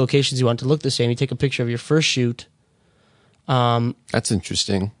 2 locations you want to look the same. You take a picture of your first shoot. That's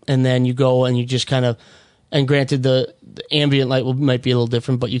interesting. And then you go and you just kind of, and granted the ambient light might be a little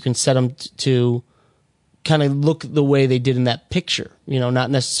different, but you can set them to kind of look the way they did in that picture, not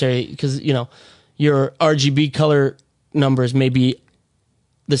necessarily because, your RGB color numbers may be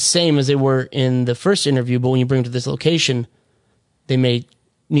the same as they were in the first interview, but when you bring them to this location, they may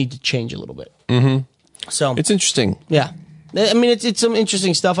need to change a little bit. Mm-hmm. So it's interesting. Yeah. I mean, it's some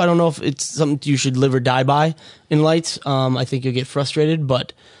interesting stuff. I don't know if it's something you should live or die by in lights. I think you'll get frustrated,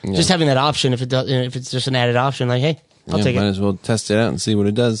 but just having that option, if it's just an added option, like, hey, I'll take it. Might as well test it out and see what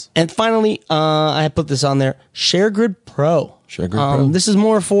it does. And finally, I put this on there, ShareGrid Pro. ShareGrid Pro. This is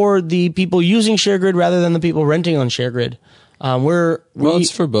more for the people using ShareGrid rather than the people renting on ShareGrid.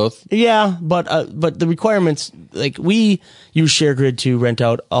 It's for both. Yeah, but the requirements, like we use ShareGrid to rent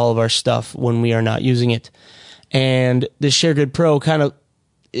out all of our stuff when we are not using it. And the ShareGrid Pro kind of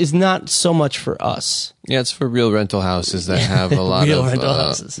is not so much for us. Yeah, it's for real rental houses that have a lot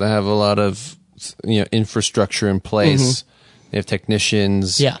of infrastructure in place. They have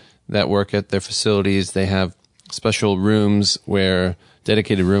technicians that work at their facilities. They have special rooms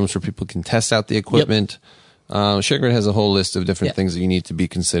dedicated rooms where people can test out the equipment. ShareGrid has a whole list of different things that you need to be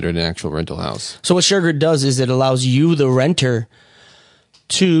considered an actual rental house. So what ShareGrid does is it allows you, the renter,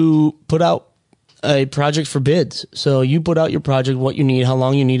 to put out a project for bids. So you put out your project, what you need, how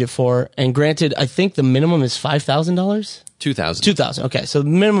long you need it for, and granted, I think the minimum is $5,000. $2,000. Okay, so the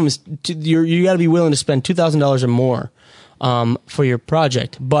minimum is you got to be willing to spend $2,000 or more for your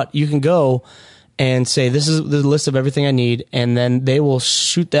project. But you can go and say, this is the list of everything I need, and then they will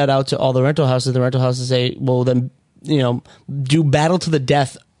shoot that out to all the rental houses. The rental houses say, well, then do battle to the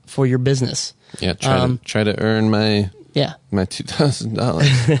death for your business. Yeah, try to earn my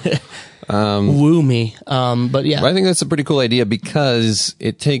 $2,000. Woo me. But yeah. I think that's a pretty cool idea because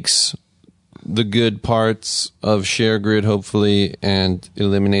it takes the good parts of ShareGrid, hopefully, and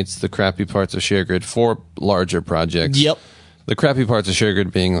eliminates the crappy parts of ShareGrid for larger projects. Yep. The crappy parts of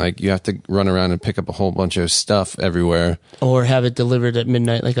ShareGrid being like you have to run around and pick up a whole bunch of stuff everywhere. Or have it delivered at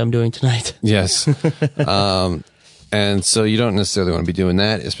midnight like I'm doing tonight. Yes. And so you don't necessarily want to be doing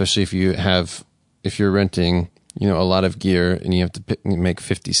that, especially if you're renting a lot of gear and you have to make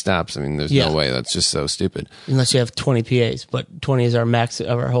 50 stops. I mean, there's no way. That's just so stupid. Unless you have 20 PAs, but 20 is our max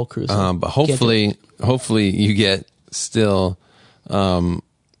of our whole crew. So but hopefully you get still, the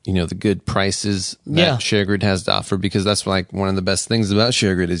good prices that ShareGrid has to offer, because that's like one of the best things about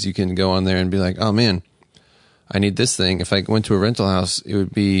ShareGrid is you can go on there and be like, oh man, I need this thing. If I went to a rental house, it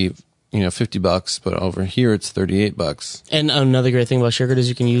would be $50, but over here it's $38. And another great thing about ShareGrid is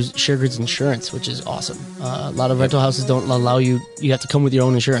you can use ShareGrid's insurance, which is awesome. A lot of rental houses don't allow you have to come with your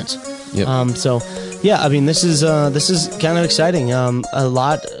own insurance. Yep. So yeah, I mean, this is kind of exciting. A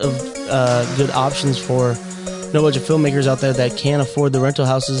lot of good options for no budget filmmakers out there that can't afford the rental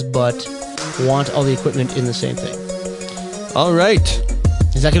houses but want all the equipment in the same thing. All right.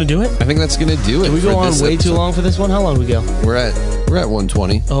 Is that going to do it? I think that's going to do it. Did we go on way too long for this one? How long did we go? We're at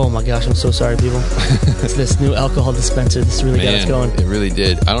 120. Oh my gosh, I'm so sorry, people. It's this new alcohol dispenser. This really got us going. It really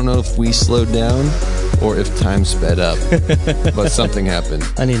did. I don't know if we slowed down or if time sped up, but something happened.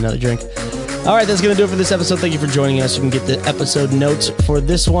 I need another drink. All right, that's going to do it for this episode. Thank you for joining us. You can get the episode notes for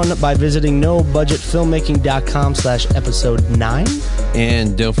this one by visiting nobudgetfilmmaking.com/episode 9.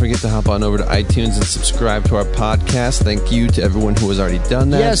 And don't forget to hop on over to iTunes and subscribe to our podcast. Thank you to everyone who has already done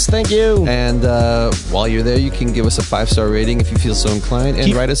that. Yes, thank you. And while you're there, you can give us a 5-star rating if you feel so inclined,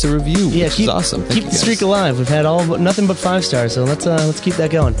 and write us a review, which is awesome. Keep the streak alive. We've had nothing but 5 stars, so let's keep that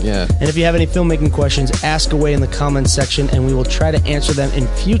going. Yeah. And if you have any filmmaking questions, ask away in the comments section, and we will try to answer them in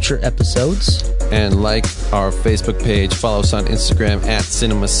future episodes. And like our Facebook page, follow us on Instagram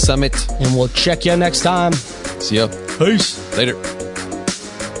 @Cinema Summit. And we'll check you next time. See ya. Peace. Later.